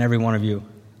each and every one of you.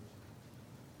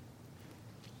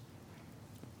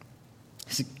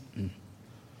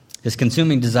 His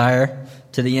consuming desire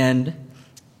to the end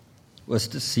was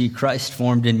to see Christ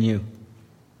formed in you.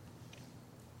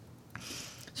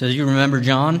 So as you remember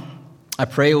John, I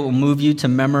pray it will move you to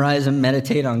memorize and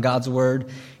meditate on God's word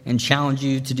and challenge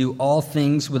you to do all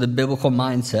things with a biblical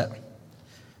mindset.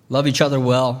 Love each other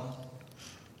well.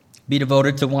 Be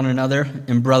devoted to one another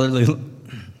in brotherly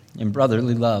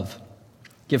love.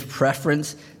 Give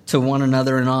preference to one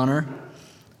another in honor.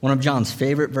 One of John's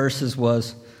favorite verses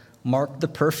was, "Mark the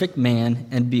perfect man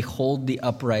and behold the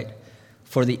upright,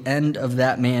 for the end of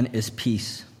that man is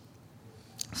peace."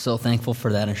 So thankful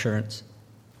for that assurance.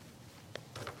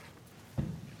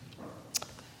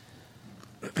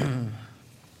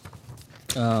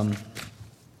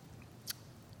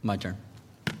 My turn.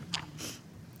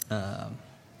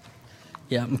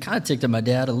 I'm kind of ticked at my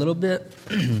dad a little bit,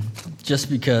 just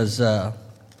because,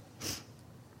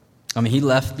 he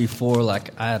left before, I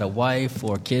had a wife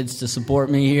or kids to support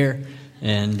me here,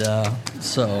 and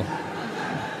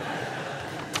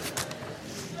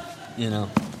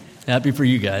happy for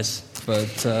you guys,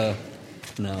 but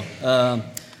no.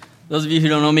 Those of you who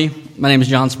don't know me, my name is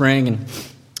John Spring, and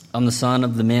I'm the son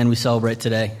of the man we celebrate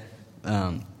today.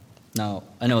 Now,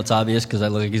 I know it's obvious because I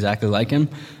look exactly like him,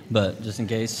 but just in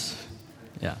case,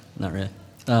 not really.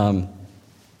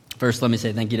 First, let me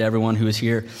say thank you to everyone who is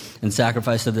here and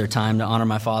sacrificed of their time to honor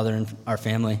my father and our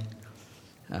family.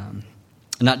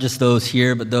 Not just those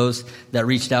here, but those that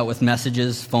reached out with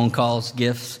messages, phone calls,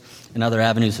 gifts, and other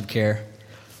avenues of care.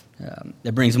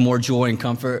 It brings more joy and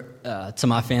comfort to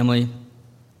my family,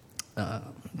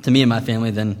 to me and my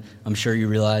family, than I'm sure you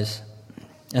realize.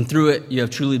 And through it, you have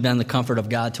truly been the comfort of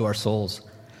God to our souls.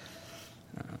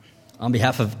 On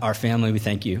behalf of our family, we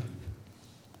thank you.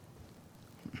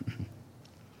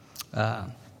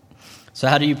 So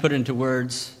how do you put into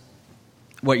words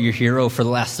what your hero for the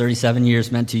last 37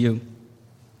 years meant to you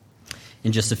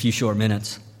in just a few short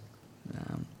minutes?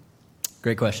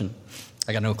 Great question.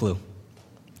 I got no clue.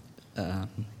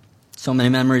 So many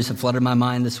memories have flooded my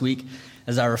mind this week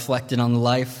as I reflected on the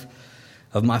life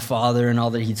of my father and all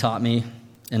that he taught me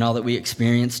and all that we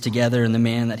experienced together and the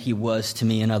man that he was to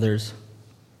me and others.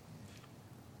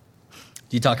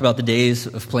 Do you talk about the days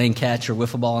of playing catch or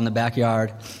wiffle ball in the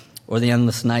backyard, or the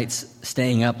endless nights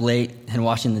staying up late and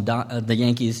watching the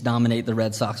Yankees dominate the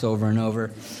Red Sox over and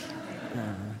over,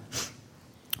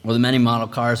 or the many model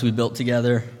cars we built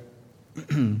together,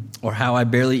 or how I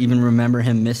barely even remember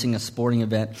him missing a sporting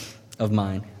event of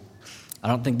mine? I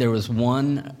don't think there was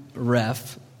one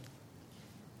ref.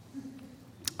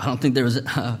 I don't think there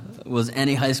was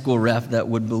any high school ref that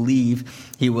would believe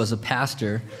he was a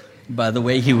pastor by the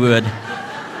way he would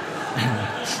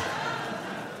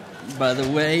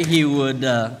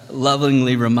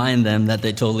lovingly remind them that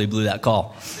they totally blew that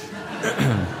call.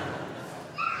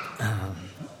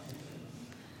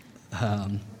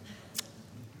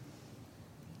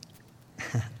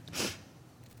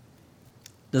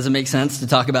 Does it make sense to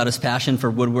talk about his passion for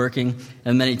woodworking?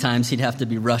 And many times he'd have to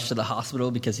be rushed to the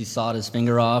hospital because he sawed his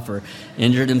finger off or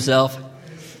injured himself.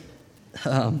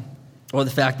 Or the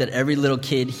fact that every little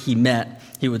kid he met,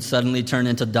 he would suddenly turn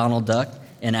into Donald Duck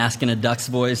and ask in a duck's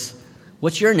voice,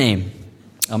 "What's your name?"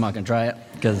 I'm not going to try it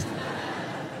because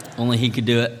only he could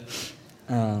do it.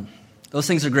 Those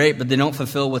things are great, but they don't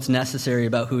fulfill what's necessary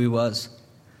about who he was.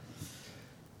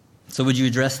 So would you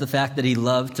address the fact that he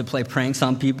loved to play pranks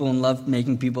on people and loved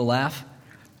making people laugh?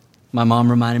 My mom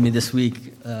reminded me this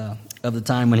week of the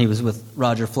time when he was with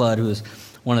Roger Flood, who was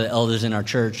one of the elders in our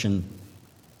church, and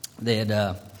they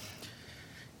had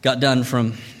got done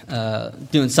from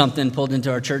doing something, pulled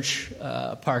into our church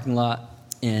parking lot,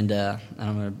 and I'm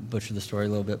going to butcher the story a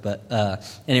little bit, but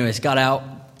anyways, got out,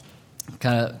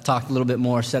 kind of talked a little bit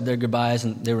more, said their goodbyes,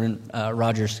 and they were in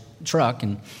Roger's truck,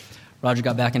 and Roger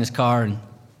got back in his car and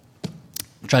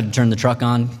tried to turn the truck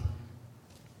on.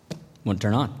 Wouldn't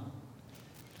turn on.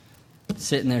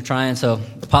 Sitting there trying, so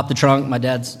pop the trunk. My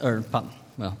dad's,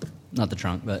 not the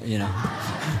trunk, but, the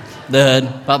hood.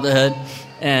 Pop the hood.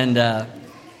 And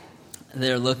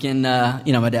they're looking,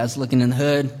 my dad's looking in the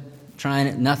hood, trying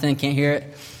it, nothing, can't hear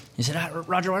it. He said,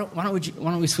 Roger, why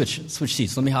don't we switch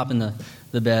seats? Let me hop in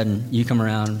the bed and you come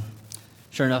around.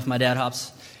 Sure enough, my dad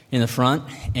hops in the front,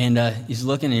 and he's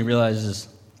looking and he realizes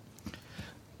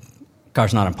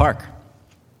car's not in park.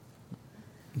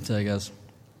 So he goes,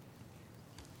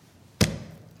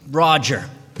 Roger,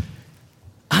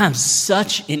 I'm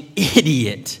such an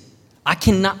idiot. I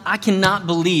cannot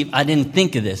believe I didn't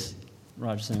think of this.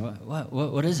 Roger's saying,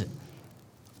 what is it?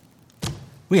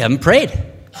 We haven't prayed.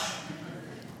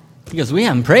 He goes, we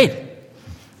haven't prayed.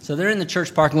 So they're in the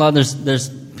church parking lot. There's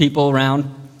people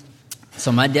around.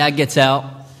 So my dad gets out,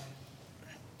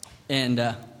 and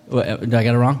did I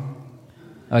get it wrong?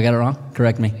 Oh, I got it wrong?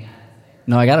 Correct me.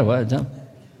 No, I got it. What? No.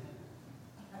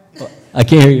 I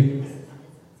can't hear you.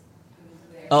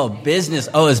 Oh, business.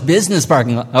 Oh, it's business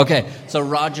parking lot. Okay, so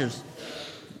Rogers.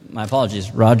 My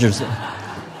apologies. Rogers.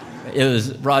 It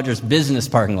was Rogers' business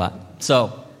parking lot.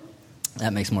 So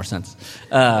that makes more sense.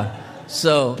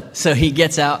 So he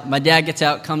gets out. My dad gets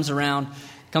out, comes around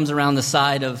the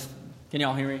side of. Can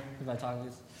y'all hear me if I talk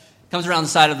this? Comes around the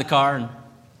side of the car and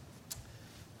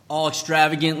all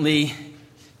extravagantly,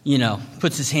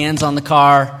 puts his hands on the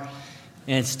car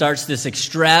and starts this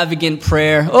extravagant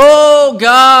prayer. Oh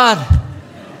God,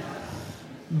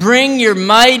 bring your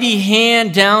mighty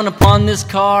hand down upon this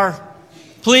car.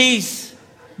 Please,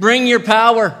 bring your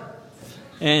power.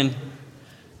 And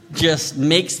just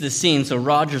makes the scene. So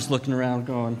Roger's looking around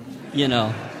going,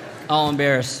 all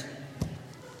embarrassed.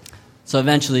 So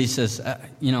eventually he says,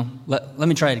 let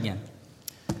me try it again.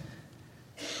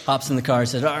 Hops in the car and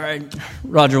says, all right,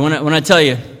 Roger, when I tell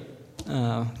you,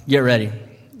 get ready.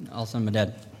 All of a sudden my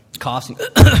dad coughs and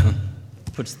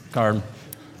puts the car in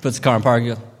park. He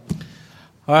goes,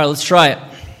 all right, let's try it.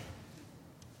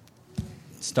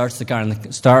 Starts the car,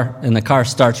 and the car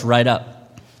starts right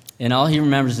up. And all he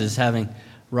remembers is having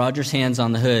Roger's hands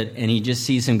on the hood, and he just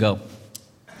sees him go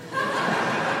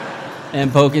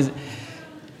and poke his.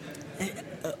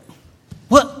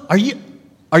 What? Are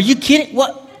you kidding?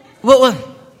 What?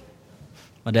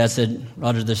 My dad said,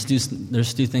 Roger, there's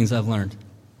two things I've learned: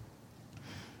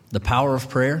 the power of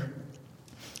prayer,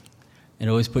 and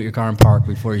always put your car in park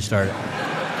before you start it.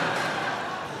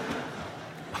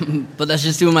 But that's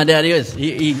just who my dad is.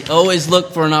 He always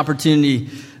looked for an opportunity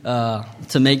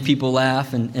to make people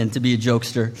laugh and to be a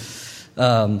jokester.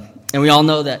 And we all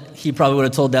know that he probably would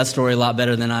have told that story a lot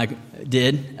better than I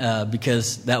did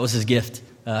because that was his gift.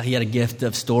 He had a gift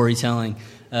of storytelling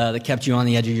that kept you on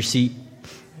the edge of your seat.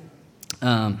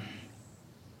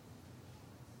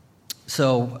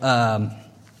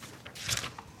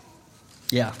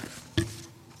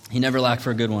 He never lacked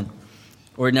for a good one.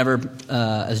 Or never,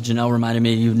 as Janelle reminded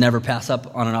me, you'd never pass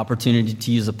up on an opportunity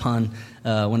to use a pun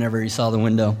whenever he saw the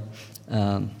window.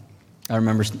 I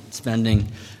remember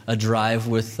spending a drive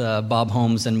with Bob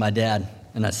Holmes and my dad,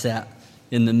 and I sat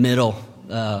in the middle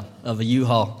of a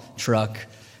U-Haul truck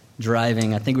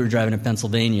driving. I think we were driving to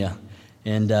Pennsylvania,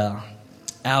 and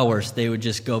hours they would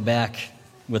just go back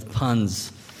with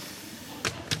puns.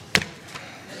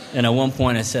 And at one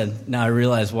point I said, now I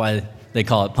realize why they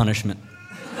call it punishment.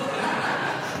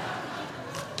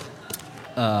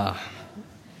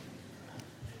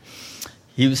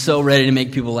 He was so ready to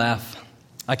make people laugh.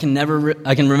 I can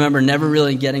remember never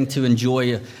really getting to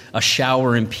enjoy a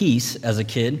shower in peace as a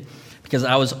kid because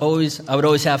I would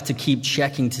always have to keep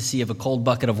checking to see if a cold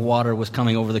bucket of water was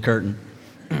coming over the curtain.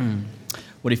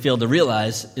 What he failed to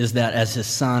realize is that as his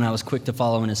son, I was quick to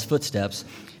follow in his footsteps,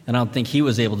 and I don't think he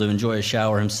was able to enjoy a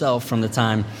shower himself from the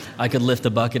time I could lift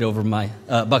a bucket of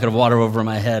water over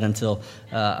my head until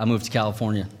I moved to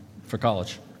California for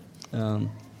college.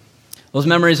 Those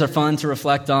memories are fun to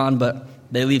reflect on, but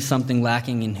they leave something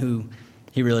lacking in who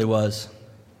he really was.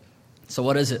 So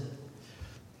what is it?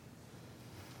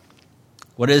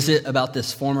 What is it about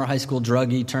this former high school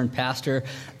druggie turned pastor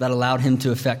that allowed him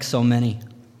to affect so many?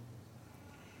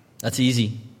 That's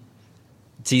easy.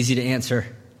 It's easy to answer.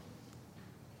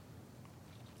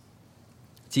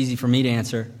 It's easy for me to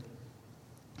answer.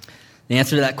 The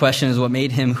answer to that question is what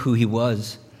made him who he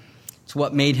was. It's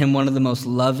what made him one of the most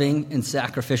loving and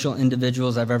sacrificial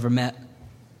individuals I've ever met.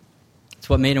 It's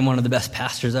what made him one of the best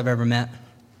pastors I've ever met.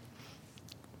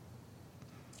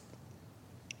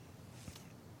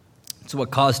 It's what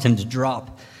caused him to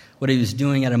drop what he was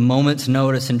doing at a moment's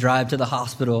notice and drive to the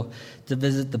hospital to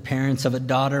visit the parents of a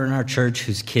daughter in our church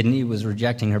whose kidney was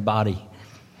rejecting her body.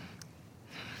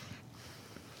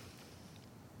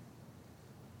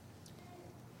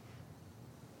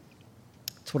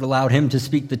 It's what allowed him to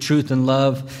speak the truth in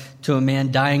love to a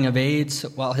man dying of AIDS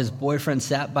while his boyfriend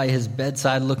sat by his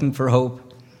bedside looking for hope.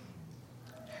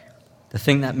 The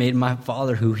thing that made my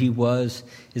father who he was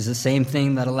is the same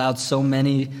thing that allowed so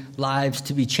many lives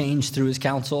to be changed through his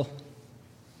counsel.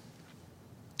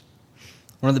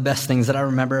 One of the best things that I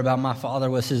remember about my father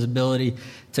was his ability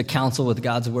to counsel with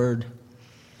God's word.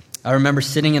 I remember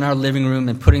sitting in our living room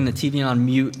and putting the TV on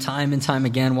mute time and time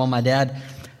again while my dad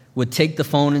would take the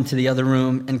phone into the other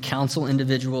room and counsel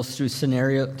individuals through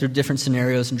different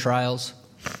scenarios and trials.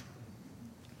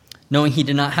 Knowing he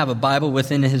did not have a Bible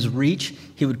within his reach,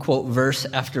 he would quote verse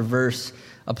after verse,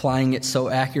 applying it so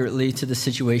accurately to the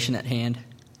situation at hand.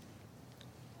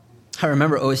 I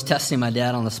remember always testing my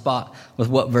dad on the spot with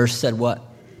what verse said what.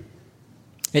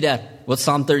 Hey, Dad, what's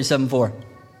Psalm 37:4?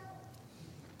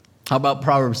 How about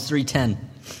Proverbs 3:10?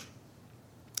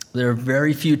 There are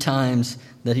very few times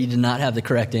that he did not have the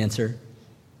correct answer.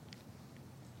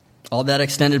 All that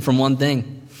extended from one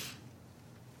thing.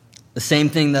 The same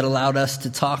thing that allowed us to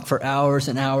talk for hours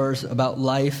and hours about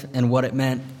life and what it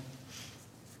meant.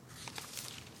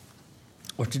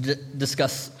 Or to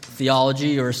discuss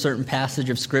theology or a certain passage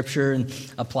of Scripture and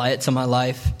apply it to my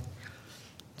life.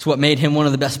 It's what made him one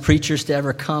of the best preachers to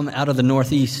ever come out of the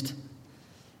Northeast.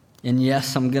 And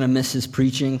yes, I'm going to miss his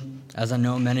preaching, as I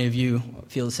know many of you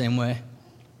feel the same way.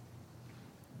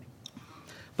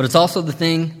 But it's also the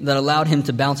thing that allowed him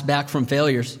to bounce back from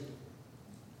failures.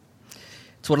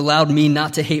 It's what allowed me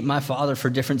not to hate my father for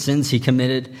different sins he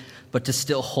committed, but to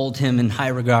still hold him in high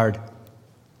regard.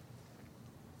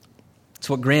 It's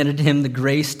what granted him the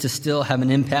grace to still have an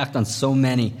impact on so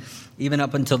many, even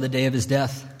up until the day of his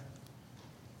death.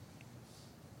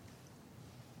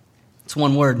 It's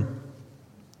one word.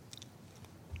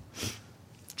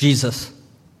 Jesus.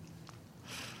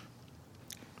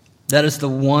 That is the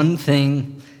one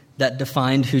thing that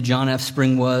defined who John F.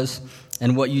 Spring was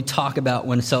and what you talk about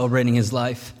when celebrating his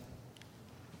life.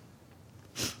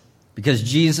 Because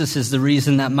Jesus is the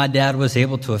reason that my dad was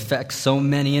able to affect so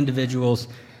many individuals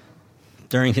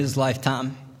during his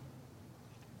lifetime.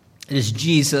 It is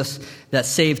Jesus that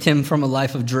saved him from a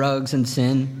life of drugs and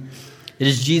sin. It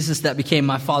is Jesus that became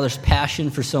my father's passion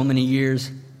for so many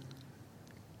years.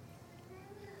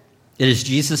 It is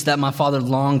Jesus that my father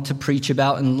longed to preach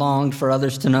about and longed for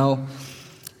others to know.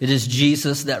 It is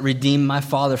Jesus that redeemed my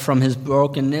father from his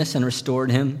brokenness and restored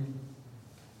him.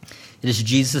 It is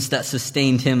Jesus that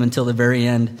sustained him until the very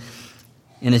end.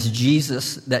 And it's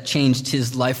Jesus that changed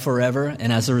his life forever,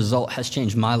 and as a result has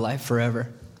changed my life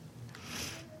forever.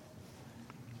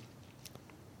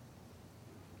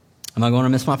 Am I going to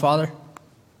miss my father?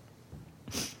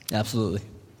 Absolutely.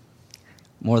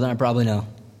 More than I probably know.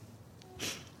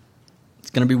 It's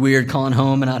going to be weird calling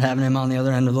home and not having him on the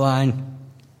other end of the line.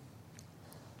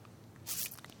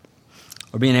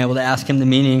 Or being able to ask him the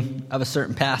meaning of a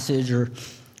certain passage or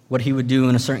what he would do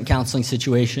in a certain counseling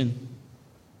situation.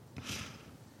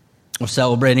 Or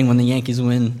celebrating when the Yankees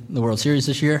win the World Series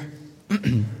this year.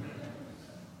 I'm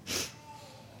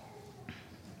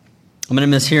going to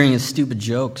miss hearing his stupid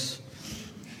jokes.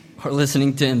 Or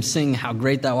listening to him sing How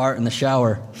Great Thou Art in the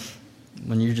shower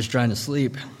when you're just trying to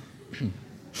sleep.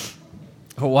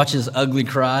 Or watch his ugly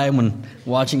cry when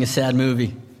watching a sad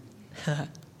movie.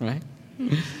 Right?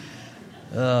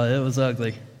 Oh, it was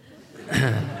ugly.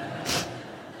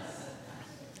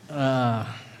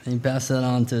 He passed that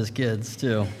on to his kids,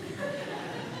 too.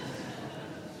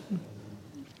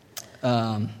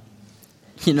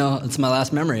 It's my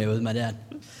last memory with my dad.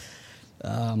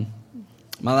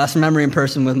 My last memory in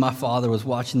person with my father was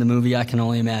watching the movie I Can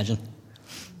Only Imagine,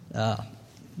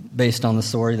 based on the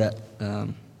story that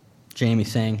Jamie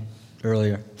sang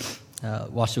earlier.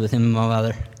 Watched it with him and my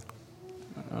mother.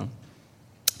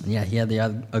 Yeah, he had the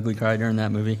ugly cry during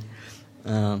that movie.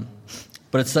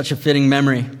 But it's such a fitting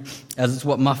memory, as it's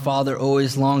what my father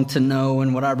always longed to know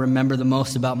and what I remember the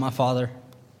most about my father.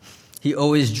 He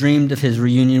always dreamed of his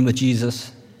reunion with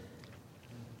Jesus,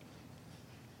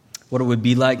 what it would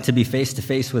be like to be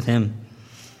face-to-face with him.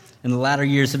 In the latter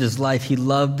years of his life, he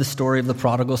loved the story of the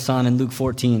prodigal son in Luke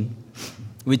 14.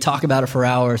 We'd talk about it for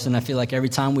hours, and I feel like every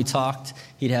time we talked,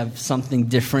 he'd have something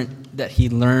different that he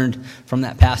learned from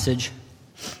that passage.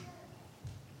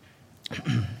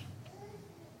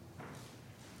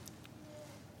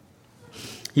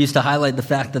 He used to highlight the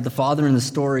fact that the father in the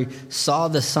story saw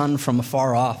the son from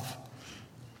afar off,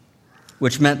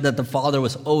 which meant that the father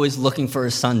was always looking for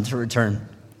his son to return.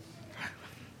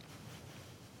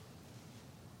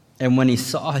 And when he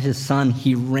saw his son,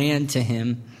 he ran to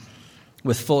him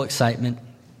with full excitement.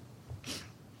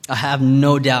 I have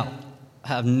no doubt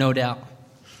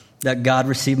that God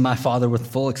received my father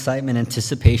with full excitement,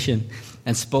 anticipation,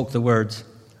 and spoke the words,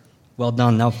 "Well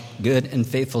done, thou good and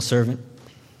faithful servant."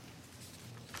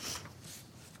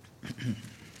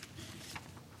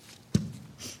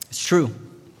 It's true.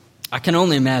 I can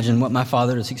only imagine what my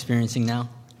father is experiencing now.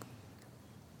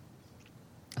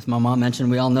 As my mom mentioned,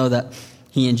 we all know that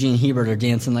he and Gene Hebert are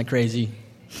dancing like crazy.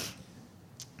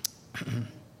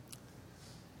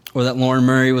 Or that Lauren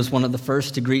Murray was one of the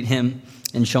first to greet him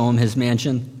and show him his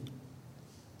mansion.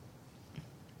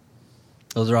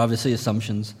 Those are obviously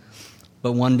assumptions.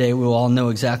 But one day we'll all know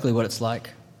exactly what it's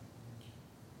like.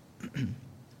 And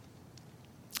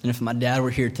if my dad were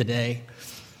here today,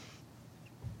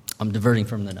 I'm diverting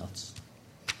from the notes.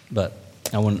 But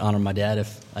I wouldn't honor my dad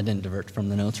if I didn't divert from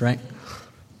the notes, right?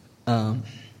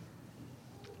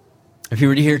 If he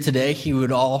were to hear today, he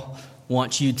would all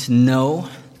want you to know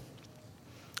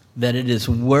that it is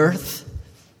worth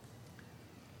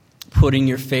putting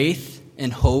your faith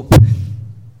and hope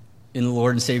in the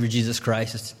Lord and Savior Jesus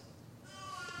Christ.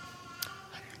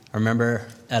 I remember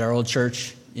at our old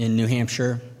church in New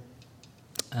Hampshire,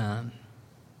 the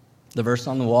verse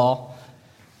on the wall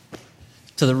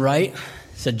to the right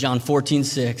said John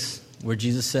 14:6, where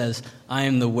Jesus says, I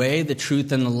am the way, the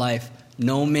truth, and the life.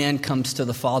 No man comes to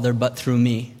the Father but through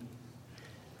me.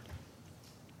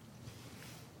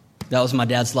 That was my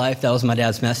dad's life. That was my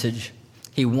dad's message.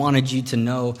 He wanted you to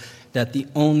know that the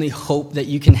only hope that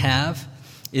you can have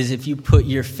is if you put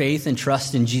your faith and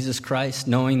trust in Jesus Christ,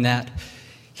 knowing that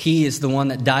he is the one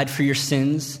that died for your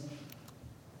sins,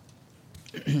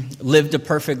 lived a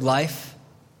perfect life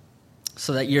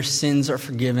so that your sins are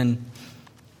forgiven.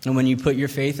 And when you put your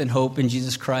faith and hope in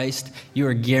Jesus Christ, you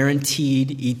are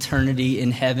guaranteed eternity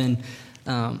in heaven.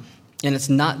 And it's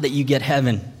not that you get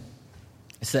heaven.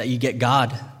 It's that you get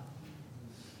God.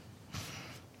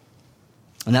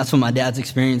 And that's what my dad's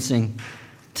experiencing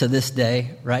to this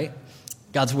day, right?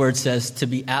 God's word says to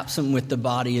be absent with the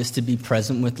body is to be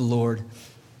present with the Lord.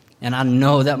 And I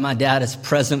know that my dad is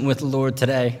present with the Lord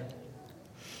today.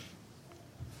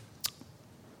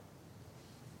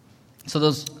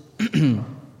 So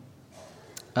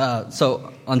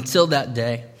until that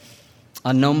day,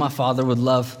 I know my father would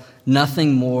love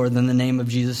nothing more than the name of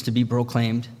Jesus to be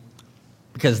proclaimed,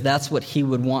 because that's what he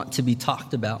would want to be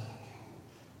talked about.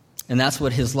 And that's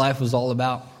what his life was all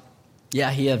about.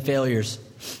 Yeah, he had failures,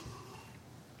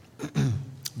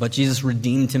 but Jesus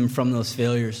redeemed him from those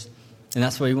failures. And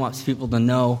that's what he wants people to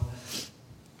know.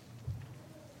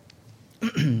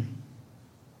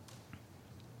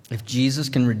 If Jesus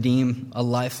can redeem a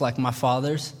life like my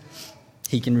father's,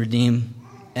 he can redeem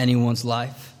anyone's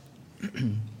life.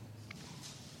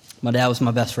 My dad was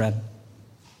my best friend.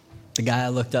 The guy I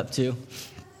looked up to.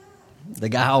 The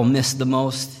guy I'll miss the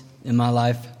most in my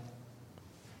life.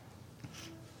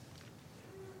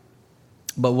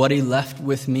 But what he left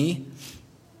with me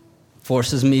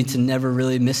forces me to never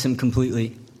really miss him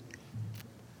completely.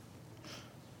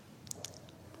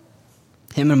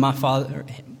 Him and my father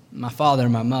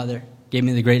and my mother gave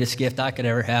me the greatest gift I could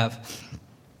ever have.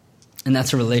 And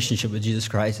that's a relationship with Jesus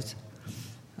Christ.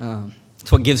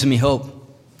 It's what gives me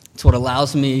hope. It's what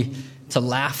allows me to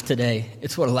laugh today.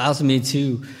 It's what allows me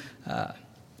to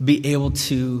be able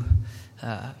to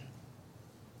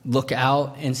look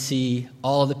out and see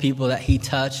all the people that he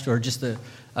touched, or just a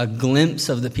glimpse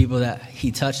of the people that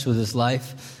he touched with his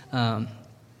life, and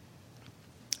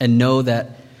know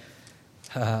that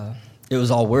it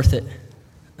was all worth it.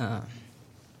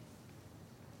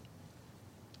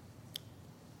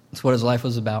 That's what his life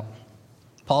was about.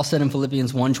 Paul said in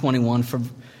Philippians 1:21, "For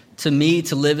to me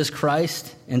to live is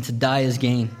Christ, and to die is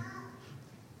gain."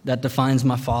 That defines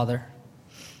my father.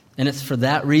 And it's for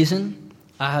that reason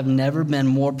I have never been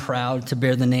more proud to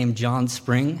bear the name John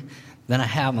Spring than I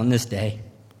have on this day.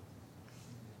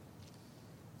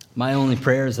 My only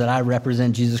prayer is that I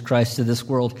represent Jesus Christ to this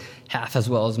world half as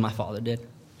well as my father did.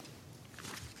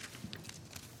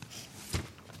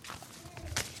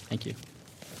 Thank you.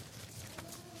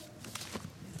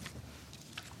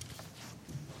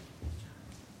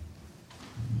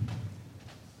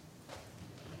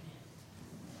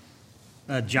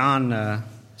 John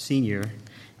Sr.,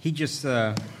 he just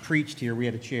preached here. We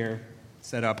had a chair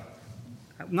set up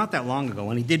not that long ago,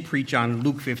 and he did preach on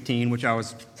Luke 15, which I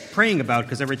was praying about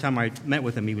because every time I met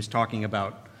with him, he was talking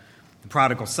about the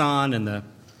prodigal son and the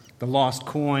lost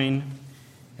coin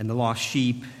and the lost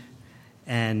sheep.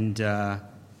 And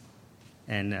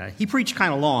he preached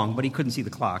kind of long, but he couldn't see the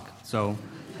clock. So,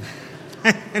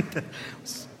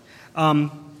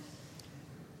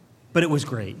 but it was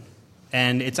great.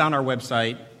 And it's on our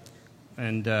website,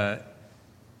 and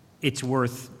it's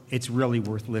really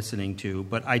worth listening to.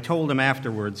 But I told him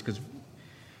afterwards, because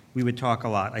we would talk a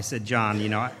lot, I said, John,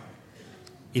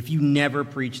 if you never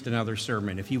preached another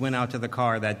sermon, if you went out to the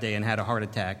car that day and had a heart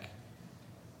attack,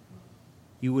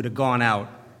 you would have gone out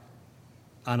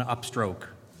on an upstroke,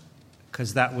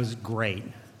 because that was great.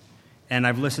 And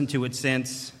I've listened to it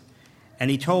since, And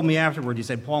he told me afterward, he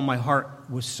said, Paul, my heart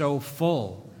was so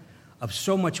full of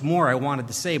so much more I wanted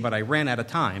to say, but I ran out of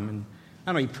time. And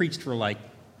I don't know, he preached for like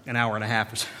an hour and a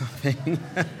half or something.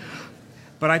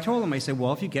 But I told him, I said,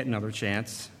 well, if you get another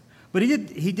chance. But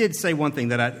he did say one thing,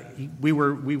 that we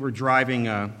were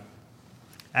driving,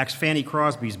 Fanny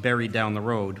Crosby's buried down the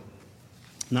road.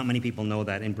 Not many people know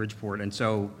that in Bridgeport. And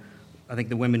so I think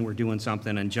the women were doing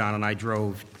something, and John and I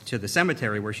drove to the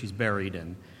cemetery where she's buried.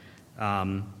 And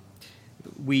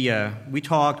we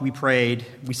talked, we prayed,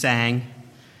 we sang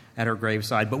at her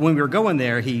graveside. But when we were going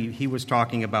there, he was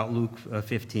talking about Luke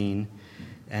 15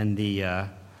 and the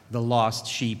lost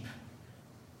sheep,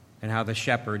 and how the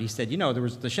shepherd, he said,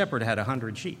 the shepherd had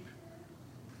 100 sheep.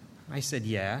 I said,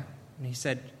 yeah. And he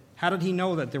said, how did he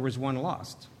know that there was one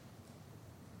lost?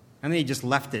 And then he just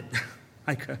left it.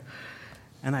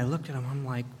 And I looked at him, I'm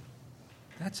like,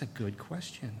 that's a good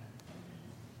question.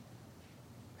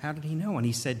 How did he know? And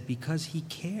he said, because he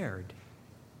cared.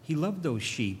 He loved those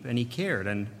sheep, and he cared.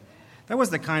 And that was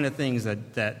the kind of things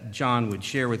that John would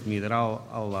share with me that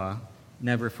I'll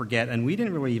never forget. And we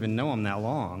didn't really even know him that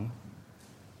long.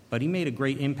 But he made a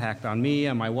great impact on me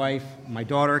and my wife. My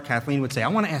daughter, Kathleen, would say, I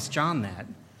want to ask John that.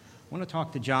 I want to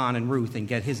talk to John and Ruth and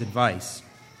get his advice.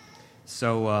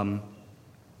 So,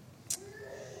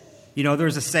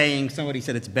 there's a saying, somebody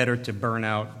said it's better to burn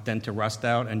out than to rust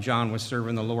out, and John was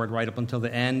serving the Lord right up until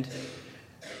the end.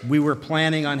 We were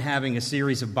planning on having a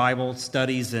series of Bible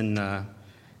studies and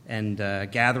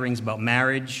gatherings about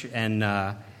marriage,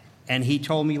 and he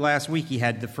told me last week he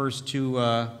had the first two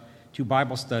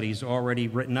Bible studies already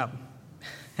written up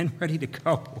and ready to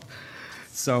go.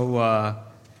 So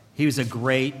he was a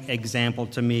great example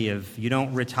to me of, you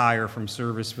don't retire from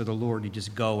service for the Lord, you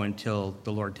just go until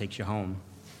the Lord takes you home.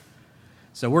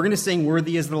 So we're going to sing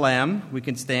Worthy is the Lamb. We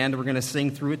can stand. We're going to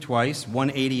sing through it twice,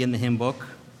 180 in the hymn book.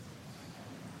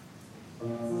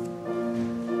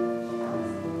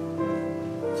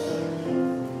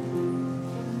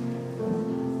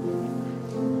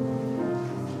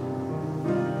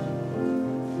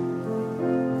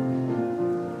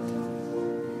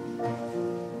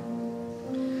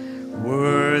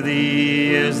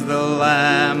 Worthy is the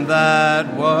Lamb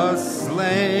that was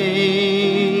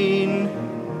slain.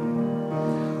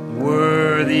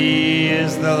 Worthy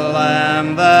is the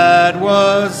Lamb that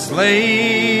was slain.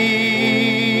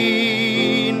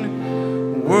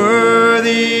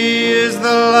 Worthy is the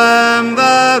Lamb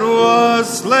that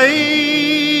was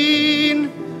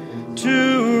slain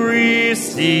to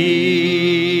receive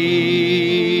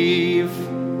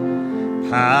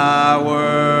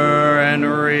power and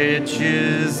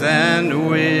riches and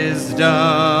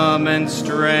wisdom and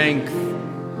strength,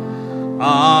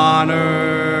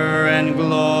 honor and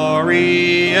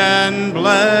glory and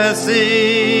blessing.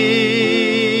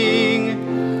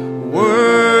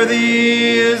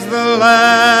 Worthy is the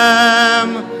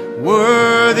Lamb,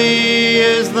 worthy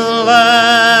is the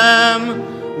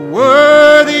Lamb,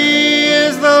 worthy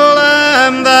is the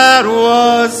Lamb that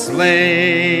was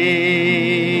slain.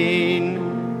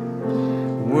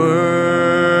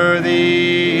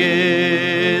 Worthy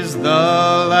is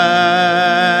the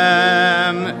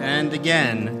Lamb. And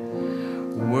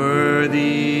again,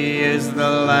 worthy is the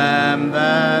Lamb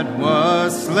that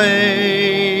was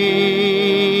slain.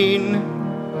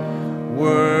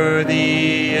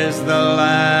 Worthy is the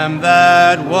Lamb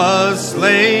that was slain.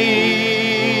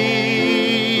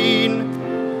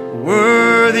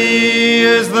 Worthy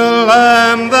is the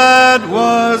Lamb that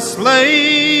was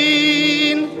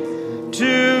slain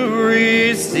to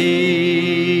receive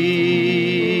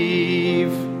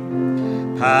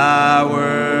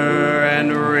power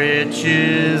and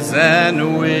riches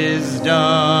and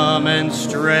wisdom and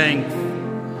strength,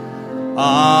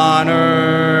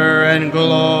 honor and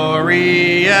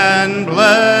glory and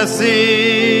blessing.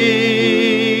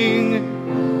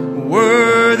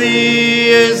 Worthy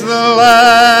is the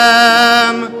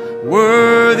Lamb,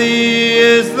 worthy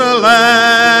is the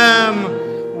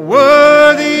Lamb,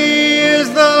 worthy is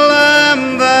the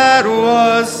Lamb that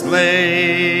was slain.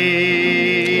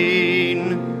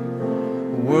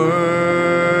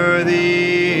 Worthy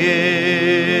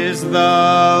is the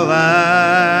Lamb.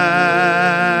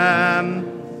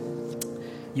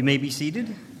 You may be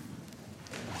seated.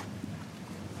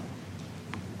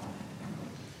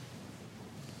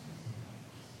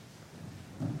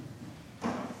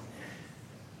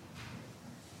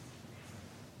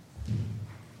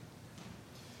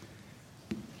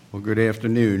 Well, good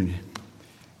afternoon.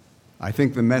 I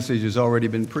think the message has already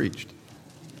been preached.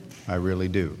 I really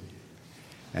do.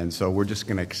 And so we're just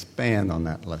going to expand on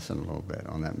that lesson a little bit,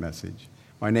 on that message.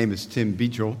 My name is Tim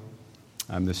Beachel.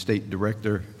 I'm the state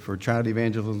director for Child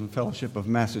Evangelism Fellowship of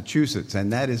Massachusetts,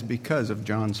 and that is because of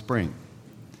John Spring.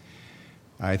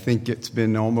 I think it's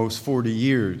been almost 40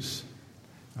 years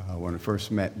when I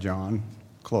first met John,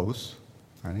 close,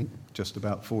 I think just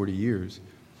about 40 years.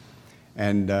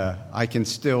 And I can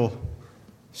still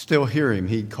hear him.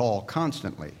 He'd call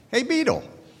constantly, "Hey, Beetle,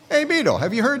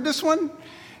 have you heard this one?"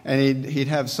 And he'd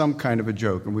have some kind of a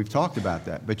joke, and we've talked about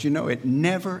that. But it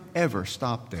never, ever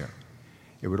stopped there.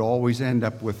 It would always end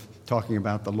up with talking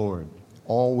about the Lord,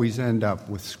 always end up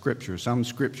with Scripture, some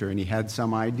Scripture, and he had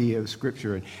some idea of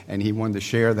Scripture, and he wanted to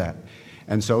share that.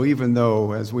 And so even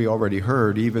though, as we already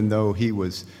heard, even though he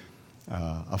was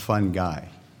a fun guy,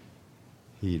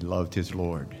 he loved his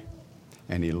Lord,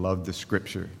 and he loved the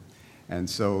Scripture. And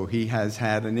so he has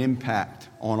had an impact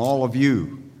on all of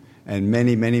you, and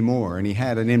many, many more, and he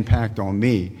had an impact on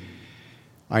me.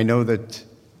 I know that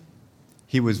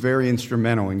he was very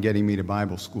instrumental in getting me to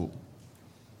Bible school.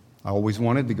 I always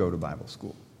wanted to go to Bible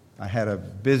school. I had a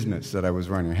business that I was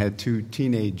running. I had 2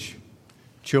 teenage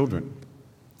children.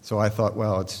 So I thought,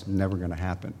 well, it's never going to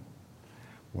happen.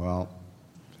 Well,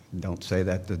 don't say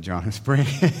that to John Spring.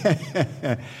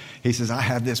 He says, I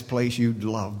have this place you'd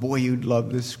love. Boy, you'd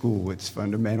love this school. It's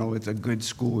fundamental. It's a good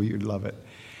school. You'd love it.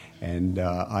 And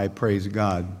I praise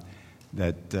God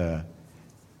that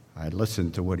I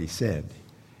listened to what he said.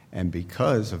 And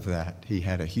because of that, he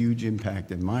had a huge impact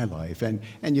in my life. And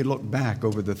you look back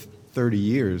over the 30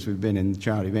 years we've been in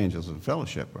Child Evangelism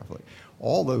Fellowship, roughly,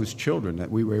 all those children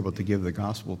that we were able to give the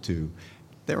gospel to,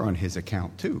 they're on his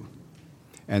account too.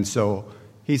 And so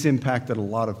he's impacted a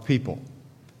lot of people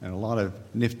in a lot of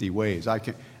nifty ways.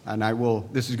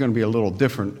 This is going to be a little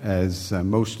different as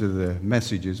most of the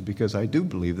messages, because I do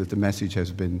believe that the message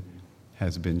has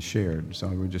been shared. So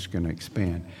we're just going to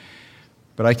expand.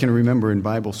 But I can remember in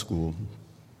Bible school,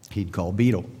 he'd call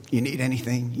Beetle. You need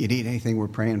anything? You need anything? We're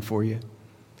praying for you.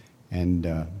 And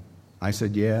I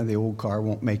said, yeah, the old car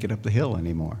won't make it up the hill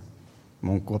anymore.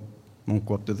 Won't go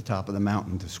up to the top of the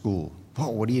mountain to school. Oh,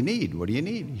 what do you need? What do you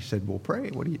need? He said, well, pray.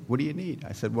 What do you need?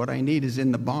 I said, what I need is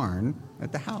in the barn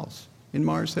at the house in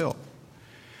Mars Hill.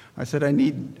 I said,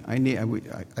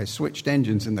 I switched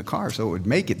engines in the car so it would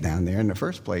make it down there in the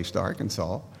first place to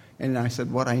Arkansas. And I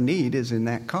said, what I need is in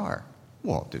that car.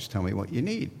 Well, just tell me what you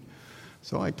need.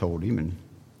 So I told him, and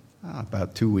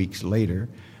about 2 weeks later,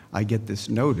 I get this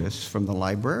notice from the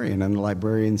librarian, and the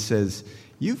librarian says,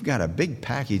 you've got a big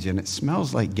package and it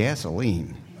smells like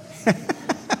gasoline.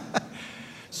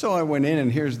 So I went in,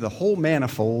 and here's the whole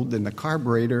manifold and the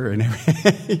carburetor and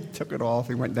everything. He took it off.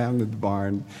 He went down to the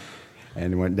barn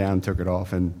and went down, took it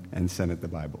off, and sent it to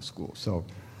Bible school. So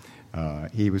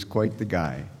he was quite the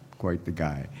guy.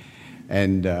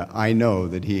 And I know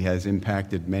that he has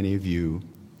impacted many of you.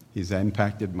 He's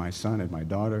impacted my son and my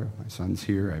daughter. My son's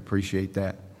here. I appreciate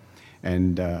that.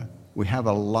 And we have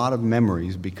a lot of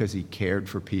memories because he cared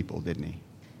for people, didn't he?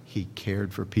 He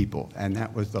cared for people. And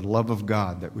that was the love of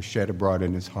God that was shed abroad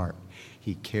in his heart.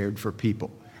 He cared for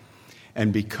people.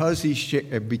 And because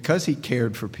he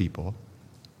cared for people,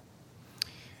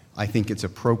 I think it's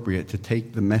appropriate to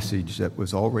take the message that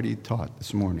was already taught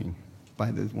this morning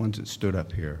by the ones that stood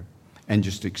up here and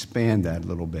just expand that a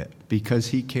little bit, because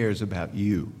he cares about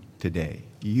you today,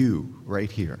 you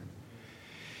right here.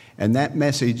 And that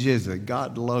message is that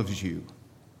God loves you.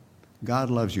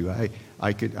 God loves you. I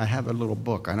have a little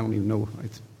book. I don't even know.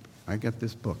 I got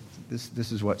this book.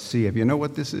 This is what See. If you know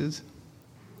what this is,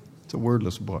 it's a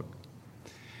wordless book.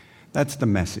 That's the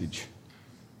message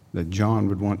that John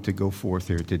would want to go forth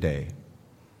here today.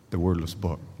 The wordless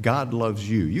book. God loves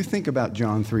you. You think about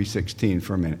John 3:16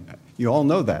 for a minute. You all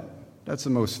know that. That's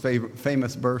the most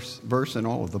famous verse in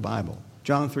all of the Bible.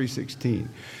 John 3:16.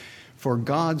 For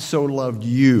God so loved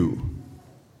you.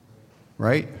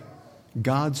 Right?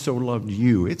 God so loved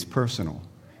you. It's personal.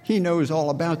 He knows all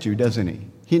about you, doesn't he?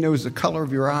 He knows the color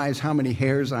of your eyes, how many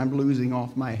hairs I'm losing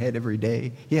off my head every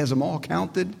day. He has them all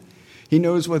counted. He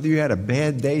knows whether you had a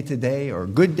bad day today or a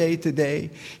good day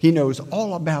today. He knows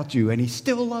all about you, and he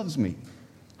still loves me.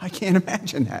 I can't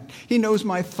imagine that. He knows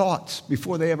my thoughts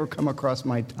before they ever come across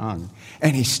my tongue,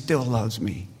 and he still loves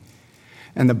me.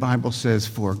 And the Bible says,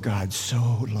 for God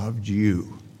so loved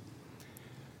you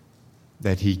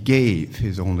that he gave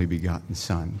his only begotten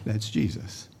Son. That's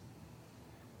Jesus.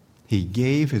 He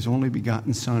gave his only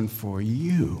begotten Son for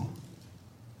you.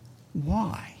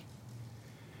 Why?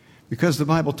 Because the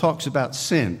Bible talks about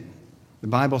sin. The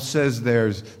Bible says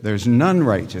there's none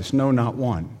righteous, no, not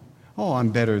one. Oh,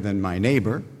 I'm better than my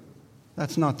neighbor.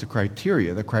 That's not the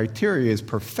criteria. The criteria is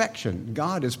perfection.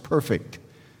 God is perfect.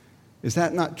 Is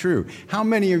that not true? How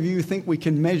many of you think we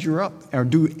can measure up or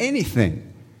do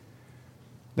anything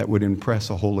that would impress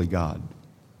a holy God?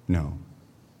 No.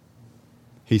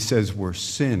 He says we're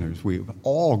sinners. We've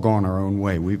all gone our own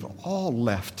way. We've all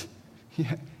left.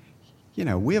 You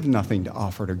know, we have nothing to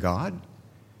offer to God.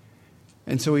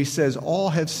 And so he says all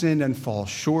have sinned and fall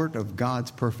short of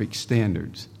God's perfect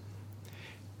standards.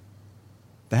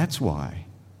 That's why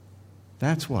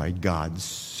God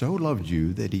so loved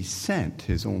you that he sent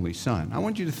his only son. I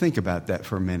want you to think about that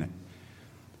for a minute.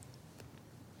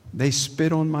 They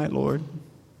spit on my Lord.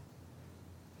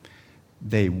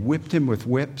 They whipped him with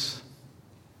whips.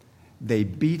 They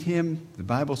beat him. The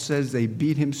Bible says they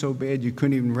beat him so bad you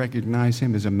couldn't even recognize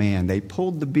him as a man. They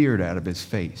pulled the beard out of his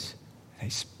face. They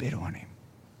spit on him.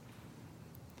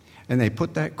 And they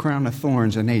put that crown of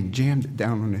thorns and they jammed it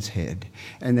down on his head.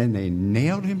 And then they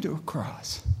nailed him to a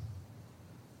cross.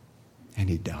 And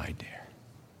he died there.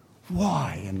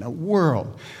 Why in the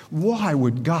world? Why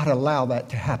would God allow that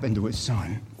to happen to his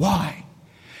son? Why?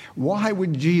 Why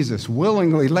would Jesus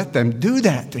willingly let them do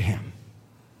that to him?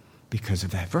 Because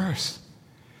of that verse.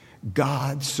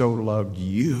 God so loved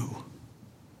you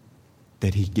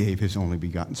that he gave his only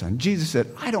begotten son. Jesus said,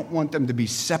 I don't want them to be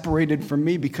separated from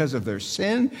me because of their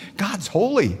sin. God's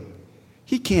holy.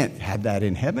 He can't have that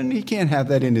in heaven. He can't have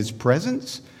that in his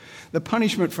presence. The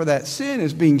punishment for that sin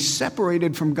is being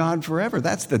separated from God forever.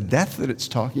 That's the death that it's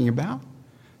talking about,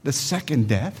 the second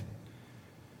death.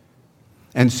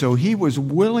 And so he was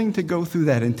willing to go through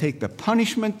that and take the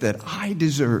punishment that I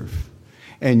deserve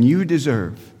and you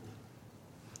deserve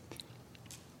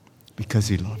because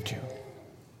he loved you.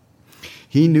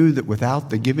 He knew that without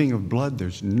the giving of blood,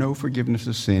 there's no forgiveness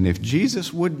of sin. If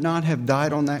Jesus would not have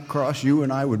died on that cross, you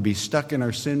and I would be stuck in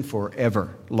our sin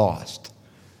forever, lost.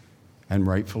 And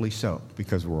rightfully so,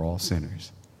 because we're all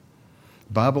sinners.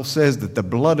 The Bible says that the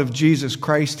blood of Jesus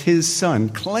Christ, his son,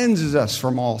 cleanses us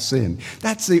from all sin.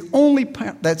 That's the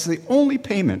only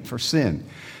payment for sin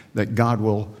that God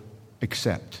will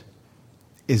accept,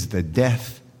 is the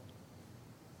death,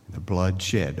 the blood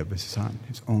shed of his son,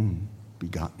 his own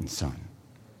begotten son.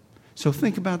 So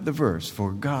think about the verse,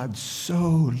 for God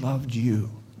so loved you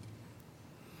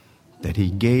that he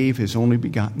gave his only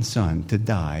begotten son to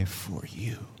die for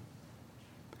you.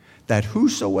 That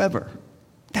whosoever,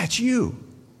 that's you.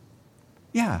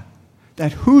 Yeah,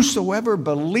 that whosoever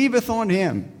believeth on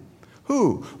him.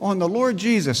 Who? On the Lord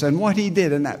Jesus and what he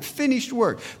did and that finished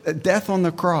work, that death on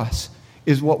the cross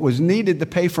is what was needed to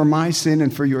pay for my sin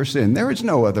and for your sin. There is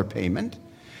no other payment.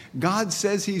 God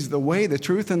says he's the way, the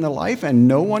truth, and the life, and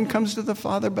no one comes to the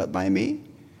Father but by me.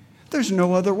 There's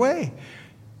no other way.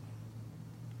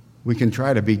 We can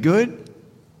try to be good.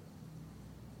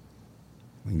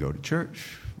 We can go to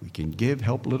church. We can give,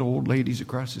 help little old ladies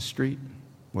across the street.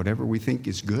 Whatever we think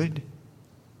is good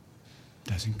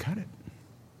doesn't cut it.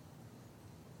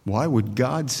 Why would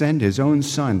God send his own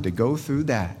son to go through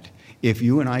that if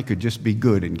you and I could just be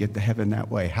good and get to heaven that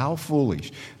way? How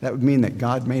foolish. That would mean that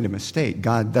God made a mistake.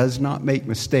 God does not make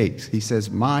mistakes. He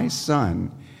says, my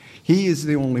son, he is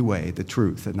the only way, the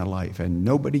truth, and the life, and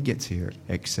nobody gets here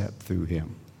except through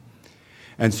him.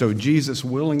 And so Jesus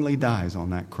willingly dies on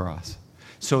that cross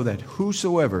so that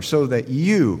whosoever, so that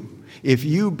you, if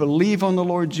you believe on the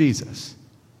Lord Jesus,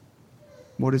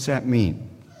 what does that mean?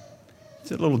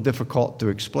 It's a little difficult to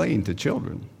explain to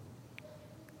children,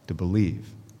 to believe.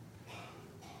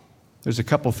 There's a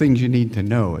couple things you need to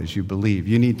know as you believe.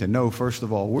 You need to know, first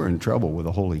of all, we're in trouble with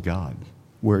a holy God.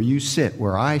 Where you sit,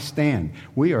 where I stand,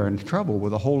 we are in trouble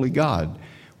with a holy God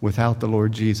without the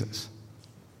Lord Jesus.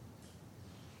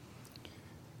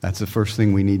 That's the first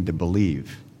thing we need to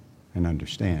believe and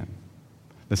understand.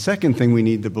 The second thing we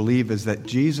need to believe is that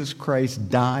Jesus Christ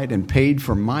died and paid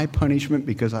for my punishment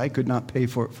because I could not pay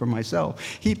for it for myself.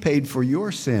 He paid for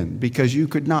your sin because you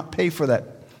could not pay for that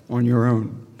on your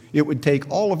own. It would take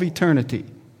all of eternity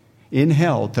in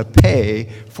hell to pay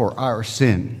for our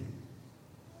sin.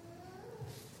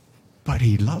 But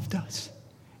he loved us,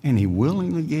 and he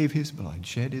willingly gave his blood,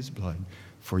 shed his blood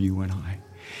for you and I.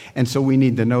 And so we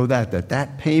need to know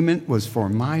that payment was for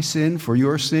my sin, for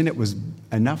your sin. It was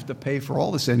enough to pay for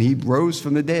all the sin. He rose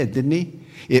from the dead, didn't he?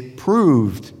 It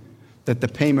proved that the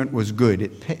payment was good.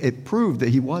 It proved that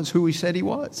he was who he said he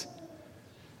was.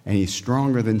 And he's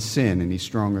stronger than sin, and he's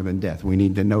stronger than death. We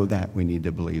need to know that. We need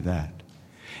to believe that.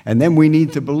 And then we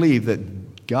need to believe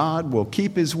that God will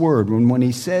keep his word. When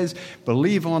he says,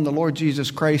 believe on the Lord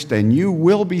Jesus Christ and you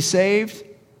will be saved,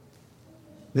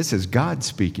 this is God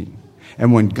speaking.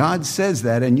 And when God says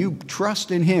that and you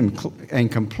trust in him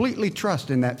and completely trust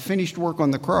in that finished work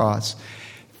on the cross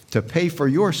to pay for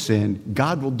your sin,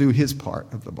 God will do his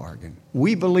part of the bargain.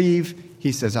 We believe,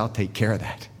 he says, I'll take care of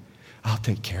that. I'll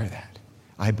take care of that.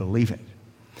 I believe it.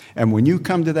 And when you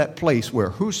come to that place where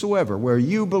where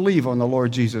you believe on the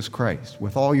Lord Jesus Christ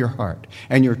with all your heart,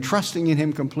 and you're trusting in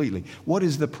him completely, what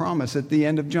is the promise at the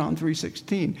end of John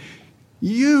 3:16?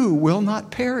 You will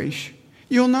not perish.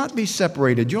 You'll not be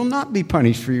separated. You'll not be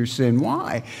punished for your sin.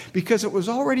 Why? Because it was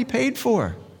already paid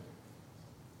for.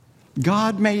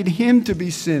 God made him to be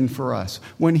sin for us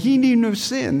when he knew no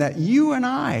sin, that you and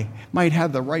I might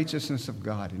have the righteousness of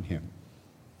God in him.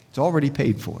 It's already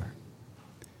paid for.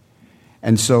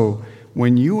 And so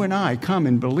when you and I come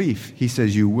in belief, he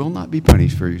says you will not be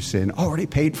punished for your sin. Already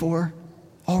paid for,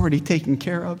 already taken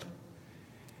care of.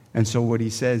 And so what he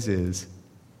says is,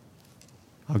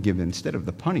 I'll give, instead of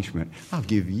the punishment, I'll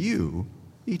give you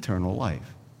eternal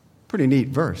life. Pretty neat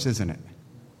verse, isn't it?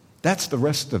 That's the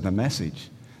rest of the message.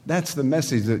 That's the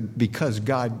message that because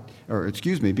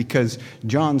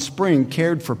John Spring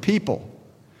cared for people,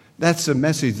 that's the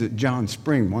message that John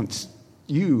Spring wants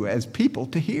you as people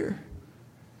to hear.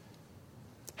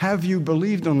 Have you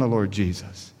believed on the Lord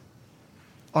Jesus?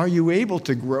 Are you able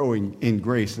to grow in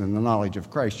grace and the knowledge of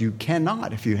Christ? You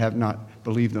cannot if you have not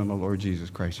believed on the Lord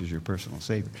Jesus Christ as your personal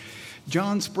Savior.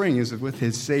 John Spring is with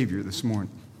his Savior this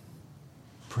morning.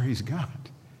 Praise God.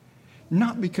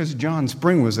 Not because John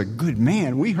Spring was a good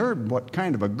man. We heard what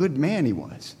kind of a good man he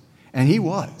was. And he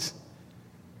was.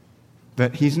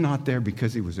 But he's not there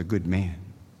because he was a good man.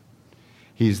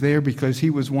 He's there because he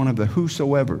was one of the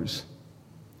whosoevers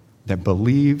that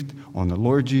believed on the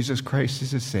Lord Jesus Christ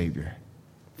as his Savior.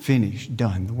 Finished,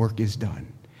 done, the work is done.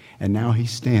 And now he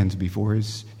stands before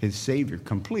his Savior,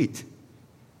 complete.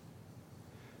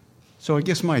 So I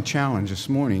guess my challenge this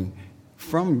morning,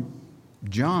 from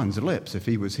John's lips, if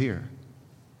he was here,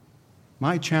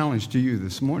 my challenge to you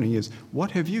this morning is,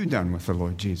 what have you done with the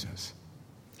Lord Jesus?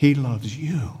 He loves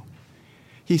you.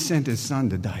 He sent his Son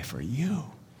to die for you.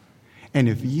 And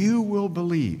if you will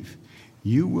believe,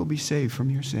 you will be saved from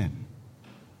your sin.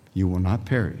 You will not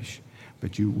perish,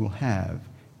 but you will have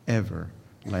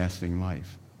everlasting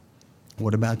life.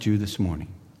 What about you this morning?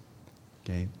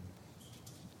 Okay.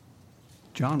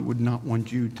 John would not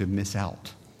want you to miss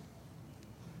out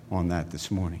on that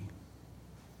this morning.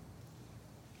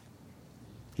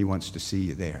 He wants to see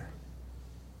you there.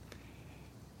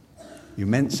 You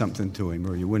meant something to him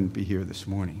or you wouldn't be here this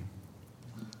morning.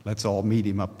 Let's all meet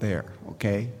him up there,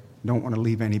 okay? Don't want to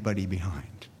leave anybody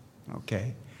behind,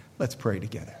 okay? Let's pray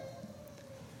together.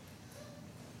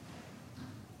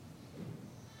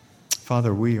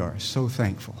 Father, we are so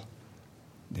thankful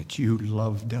that you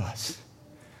loved us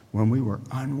when we were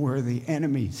unworthy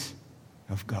enemies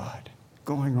of God,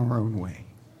 going our own way.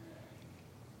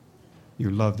 You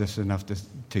loved us enough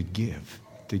to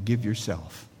give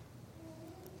yourself,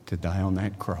 to die on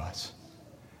that cross,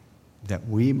 that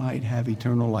we might have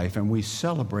eternal life. And we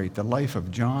celebrate the life of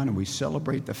John, and we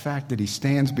celebrate the fact that he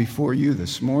stands before you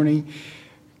this morning,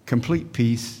 complete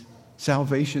peace,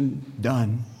 salvation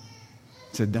done.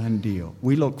 It's a done deal.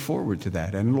 We look forward to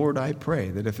that. And Lord, I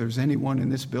pray that if there's anyone in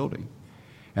this building,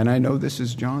 and I know this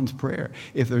is John's prayer,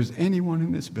 if there's anyone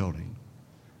in this building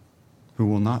who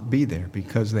will not be there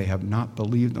because they have not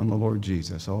believed on the Lord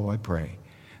Jesus, I pray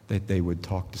that they would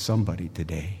talk to somebody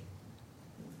today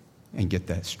and get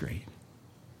that straight.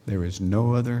 There is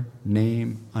no other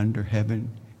name under heaven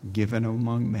given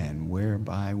among men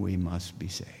whereby we must be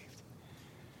saved.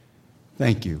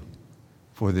 Thank you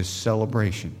for this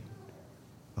celebration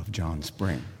of John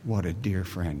Spring. What a dear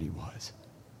friend he was.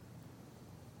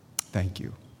 Thank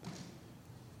you.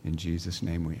 In Jesus'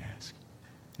 name we ask.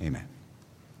 Amen.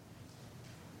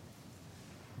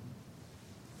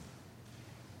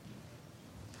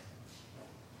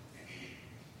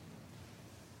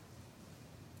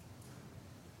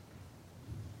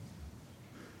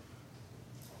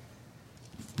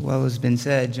 Well, as has been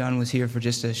said, John was here for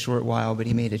just a short while, but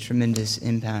he made a tremendous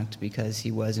impact because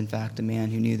he was, in fact, a man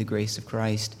who knew the grace of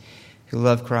Christ, who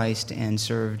loved Christ and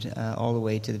served all the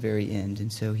way to the very end.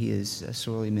 And so he is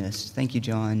sorely missed. Thank you,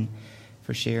 John,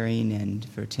 for sharing, and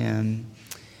for Tim,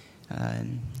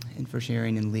 and for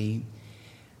sharing, and Lee.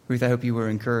 Ruth, I hope you were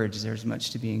encouraged. There's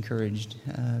much to be encouraged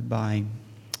by.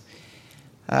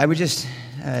 I would just,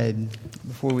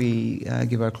 before we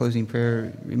give our closing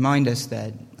prayer, remind us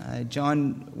that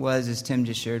John was, as Tim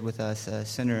just shared with us, a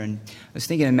sinner. And I was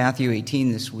thinking of Matthew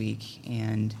 18 this week,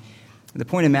 and the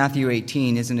point of Matthew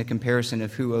 18 isn't a comparison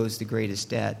of who owes the greatest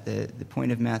debt. The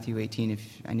point of Matthew 18,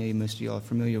 if I know most of you all are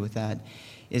familiar with that,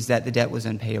 is that the debt was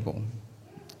unpayable.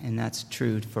 And that's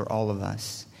true for all of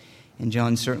us. And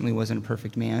John certainly wasn't a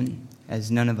perfect man, as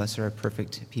none of us are a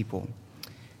perfect people.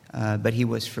 But he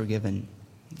was forgiven.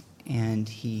 And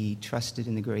he trusted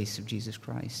in the grace of Jesus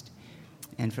Christ.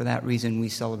 And for that reason, we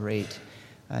celebrate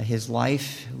his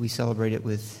life. We celebrate it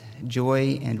with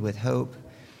joy and with hope.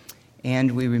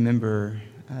 And we remember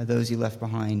those he left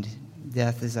behind.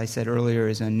 Death, as I said earlier,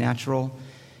 is unnatural.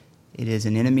 It is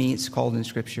an enemy, it's called in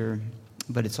Scripture,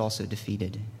 but it's also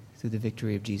defeated through the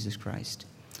victory of Jesus Christ.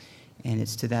 And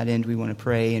it's to that end we want to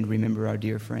pray and remember our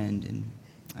dear friend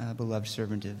and beloved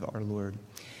servant of our Lord.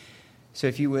 So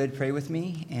if you would, pray with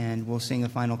me, and we'll sing a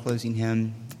final closing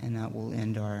hymn, and that will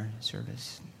end our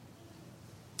service.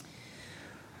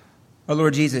 Our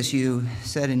Lord Jesus, you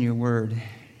said in your word,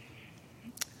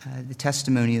 the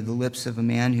testimony of the lips of a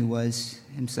man who was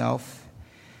himself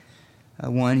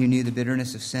one who knew the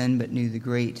bitterness of sin but knew the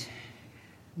great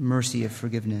mercy of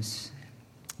forgiveness.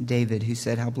 David, who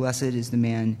said, "How blessed is the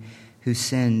man whose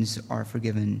sins are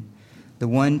forgiven, the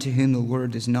one to whom the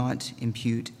Lord does not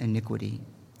impute iniquity."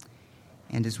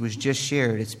 And as was just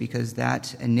shared, it's because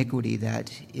that iniquity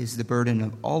that is the burden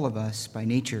of all of us by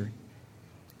nature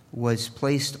was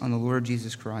placed on the Lord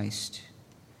Jesus Christ,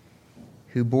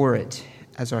 who bore it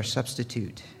as our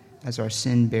substitute, as our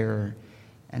sin bearer,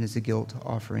 and as a guilt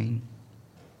offering,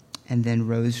 and then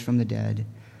rose from the dead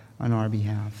on our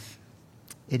behalf.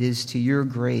 It is to your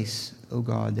grace, O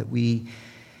God, that we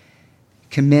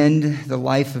commend the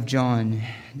life of John,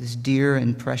 this dear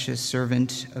and precious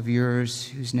servant of yours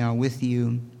who's now with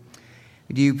you.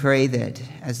 We do pray that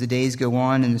as the days go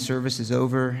on and the service is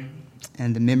over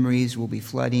and the memories will be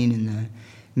flooding in the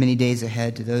many days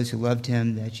ahead to those who loved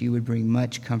him, that you would bring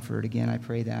much comfort. Again, I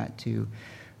pray that to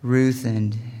Ruth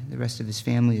and the rest of his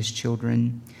family, his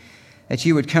children, that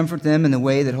you would comfort them in the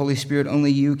way that, Holy Spirit,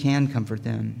 only you can comfort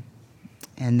them,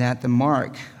 and that the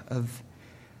mark of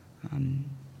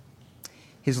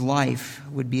his life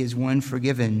would be as one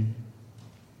forgiven.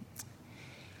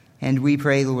 And we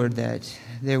pray, Lord, that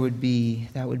that would be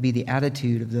the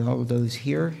attitude of all of those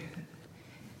here,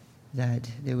 that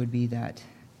there would be that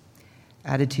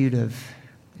attitude of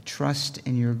trust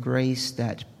in your grace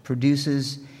that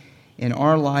produces in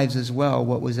our lives as well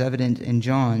what was evident in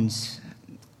John's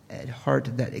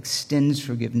heart, that extends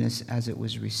forgiveness as it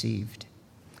was received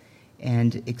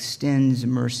and extends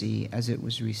mercy as it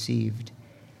was received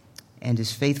and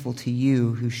is faithful to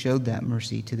you who showed that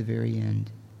mercy to the very end.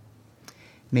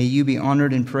 May you be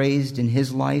honored and praised in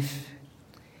his life,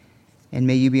 and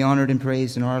may you be honored and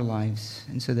praised in our lives,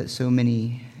 and so that so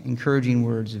many encouraging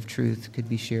words of truth could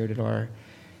be shared at our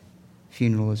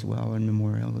funeral as well, and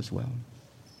memorial as well.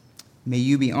 May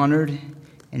you be honored,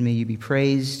 and may you be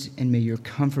praised, and may your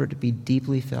comfort be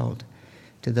deeply felt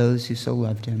to those who so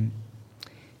loved him.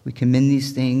 We commend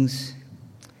these things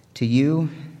to you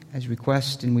as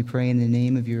request, and we pray in the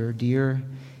name of your dear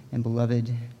and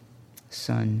beloved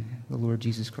Son, the Lord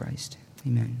Jesus Christ.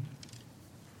 Amen.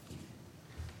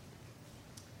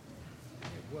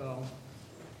 Well,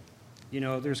 you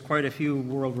know, there's quite a few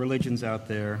world religions out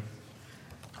there,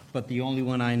 but the only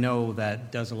one I know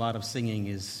that does a lot of singing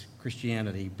is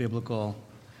Christianity, biblical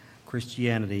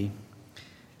Christianity,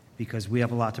 because we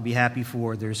have a lot to be happy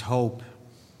for. There's hope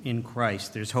in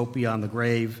Christ. There's hope beyond the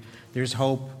grave. There's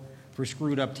hope for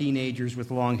screwed-up teenagers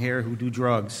with long hair who do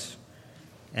drugs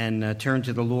and turn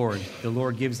to the Lord. The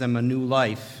Lord gives them a new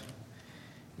life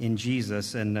in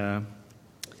Jesus, and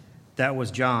that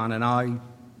was John, and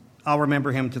I'll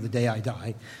remember him to the day I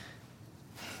die.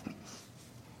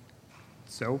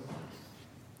 So,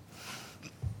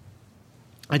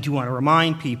 I do want to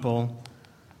remind people,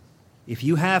 if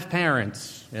you have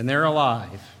parents and they're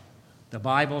alive, the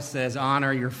Bible says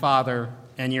honor your father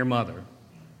and your mother.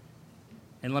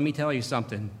 And let me tell you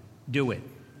something, do it.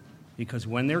 Because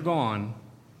when they're gone,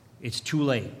 it's too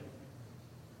late.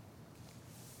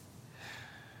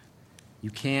 You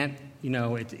can't,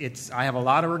 I have a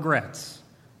lot of regrets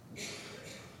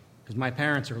because my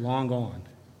parents are long gone.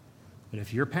 But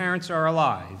if your parents are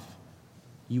alive,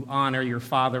 you honor your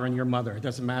father and your mother. It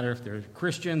doesn't matter if they're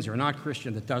Christians or not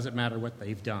Christian. It doesn't matter what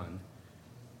they've done.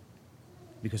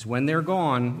 Because when they're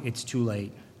gone, it's too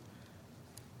late.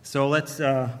 So let's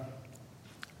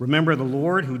remember the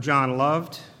Lord who John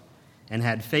loved and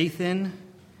had faith in.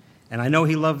 And I know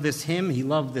he loved this hymn. He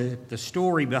loved the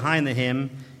story behind the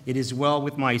hymn. It is well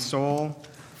with my soul,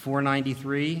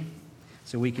 493.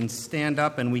 So we can stand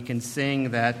up and we can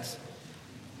sing that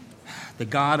the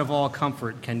God of all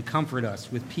comfort can comfort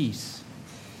us with peace.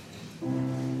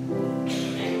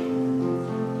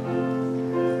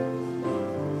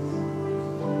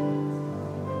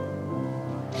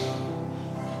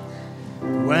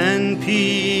 When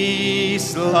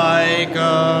peace like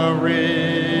a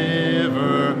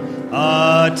river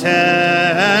attendeth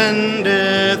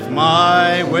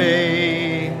my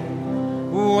way,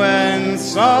 when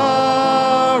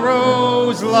sorrows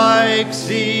like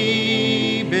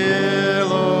sea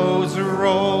billows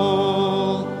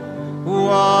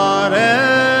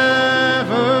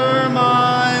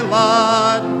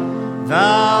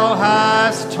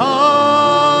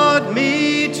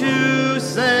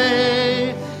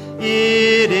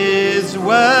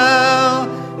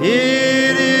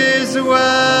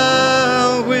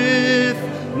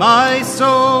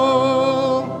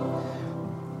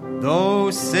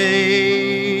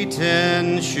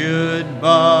Satan should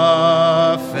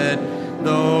buffet,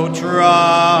 though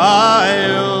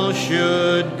trial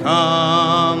should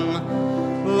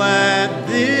come, let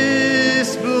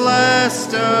this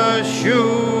blessed assurance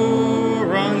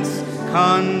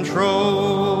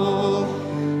control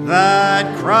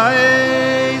that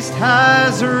Christ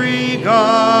has regarded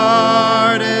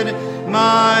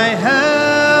my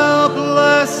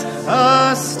helpless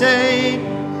estate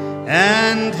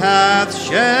and hath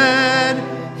shed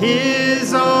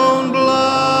his own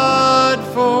blood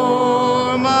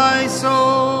for my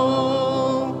soul.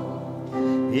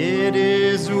 It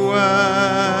is well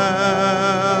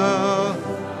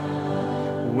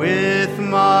with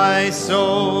my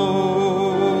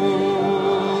soul.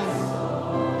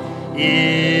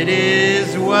 It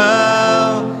is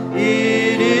well,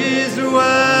 it is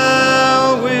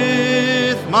well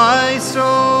with my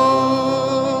soul.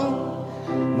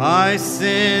 My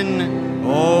sin,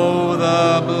 oh,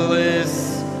 the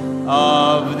bliss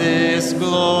of this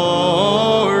glorious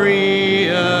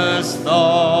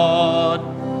thought.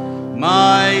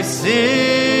 My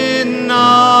sin,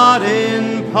 not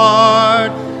in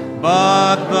part,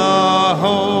 but the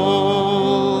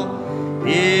whole,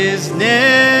 is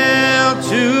nailed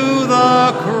to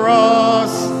the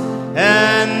cross,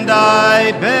 and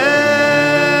I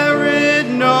bear it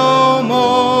no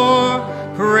more.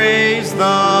 Praise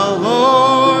the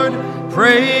Lord,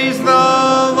 praise the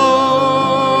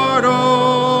Lord,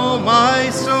 oh my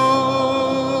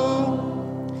soul.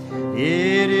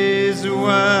 It is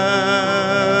well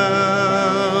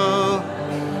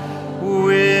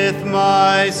with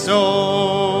my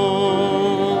soul.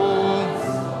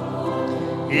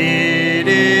 It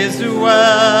is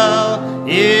well,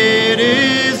 it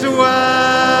is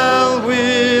well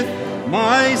with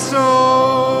my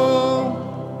soul.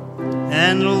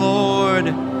 And Lord,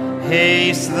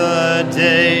 haste the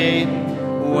day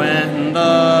when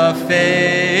the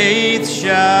faith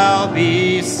shall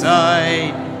be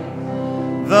sight,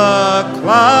 the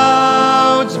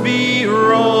clouds be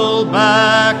rolled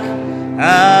back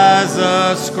as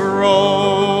a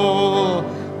scroll,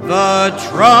 the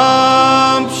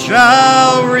trump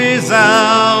shall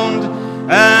resound,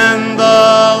 and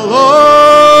the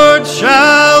Lord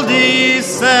shall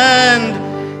descend.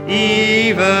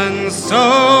 Even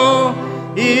so,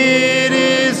 it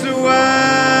is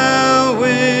well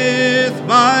with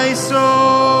my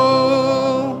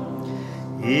soul.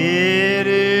 It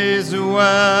is well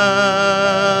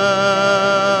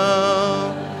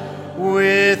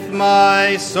with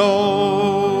my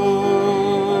soul.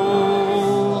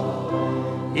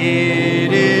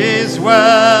 It is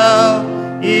well,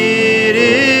 it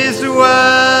is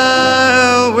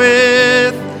well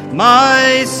with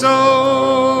my soul.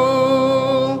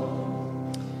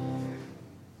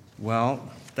 Well,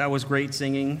 that was great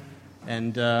singing,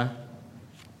 and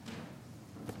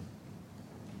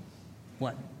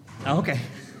what? Oh, okay.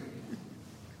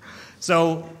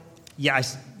 So, yeah,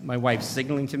 my wife's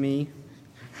signaling to me.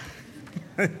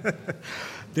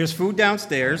 There's food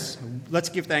downstairs. Let's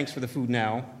give thanks for the food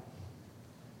now.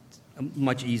 It's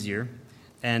much easier.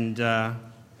 And I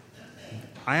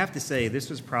have to say, this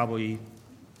was probably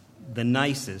the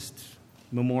nicest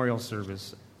memorial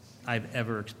service I've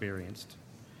ever experienced.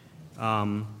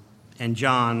 And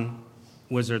John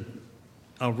was a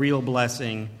real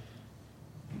blessing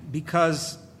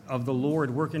because of the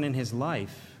Lord working in his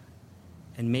life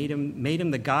and made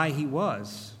him the guy he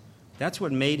was. That's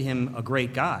what made him a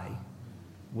great guy,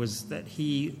 was that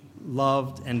he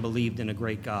loved and believed in a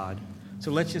great God.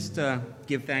 So let's just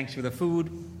give thanks for the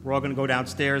food. We're all going to go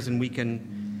downstairs and we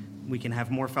can have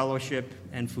more fellowship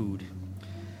and food.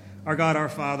 Our God, our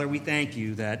Father, we thank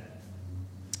you that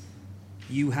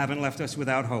you haven't left us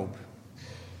without hope,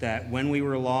 that when we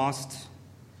were lost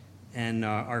and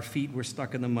our feet were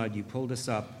stuck in the mud, you pulled us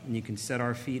up and you can set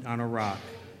our feet on a rock.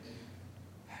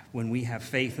 When we have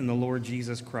faith in the Lord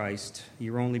Jesus Christ,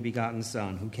 your only begotten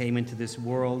Son, who came into this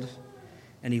world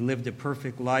and he lived a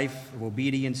perfect life of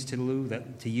obedience to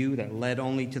you that led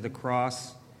only to the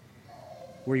cross,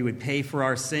 where you would pay for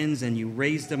our sins, and you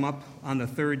raised him up on the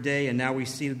third day, and now we're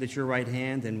seated at your right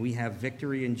hand, and we have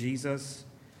victory in Jesus.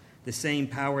 The same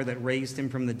power that raised him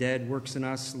from the dead works in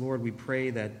us. Lord, we pray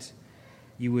that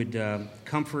you would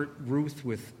comfort Ruth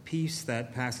with peace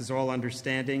that passes all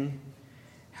understanding.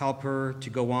 Help her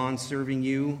to go on serving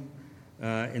you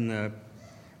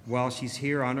while she's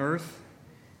here on earth.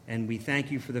 And we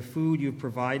thank you for the food you've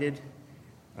provided.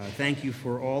 Thank you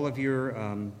for all of your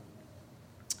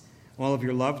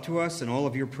love to us and all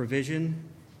of your provision.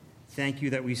 Thank you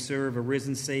that we serve a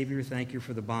risen Savior. Thank you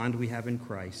for the bond we have in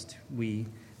Christ. We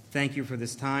thank you for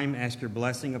this time. Ask your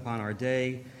blessing upon our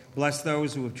day. Bless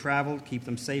those who have traveled. Keep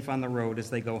them safe on the road as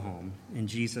they go home. In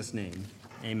Jesus' name,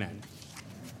 amen.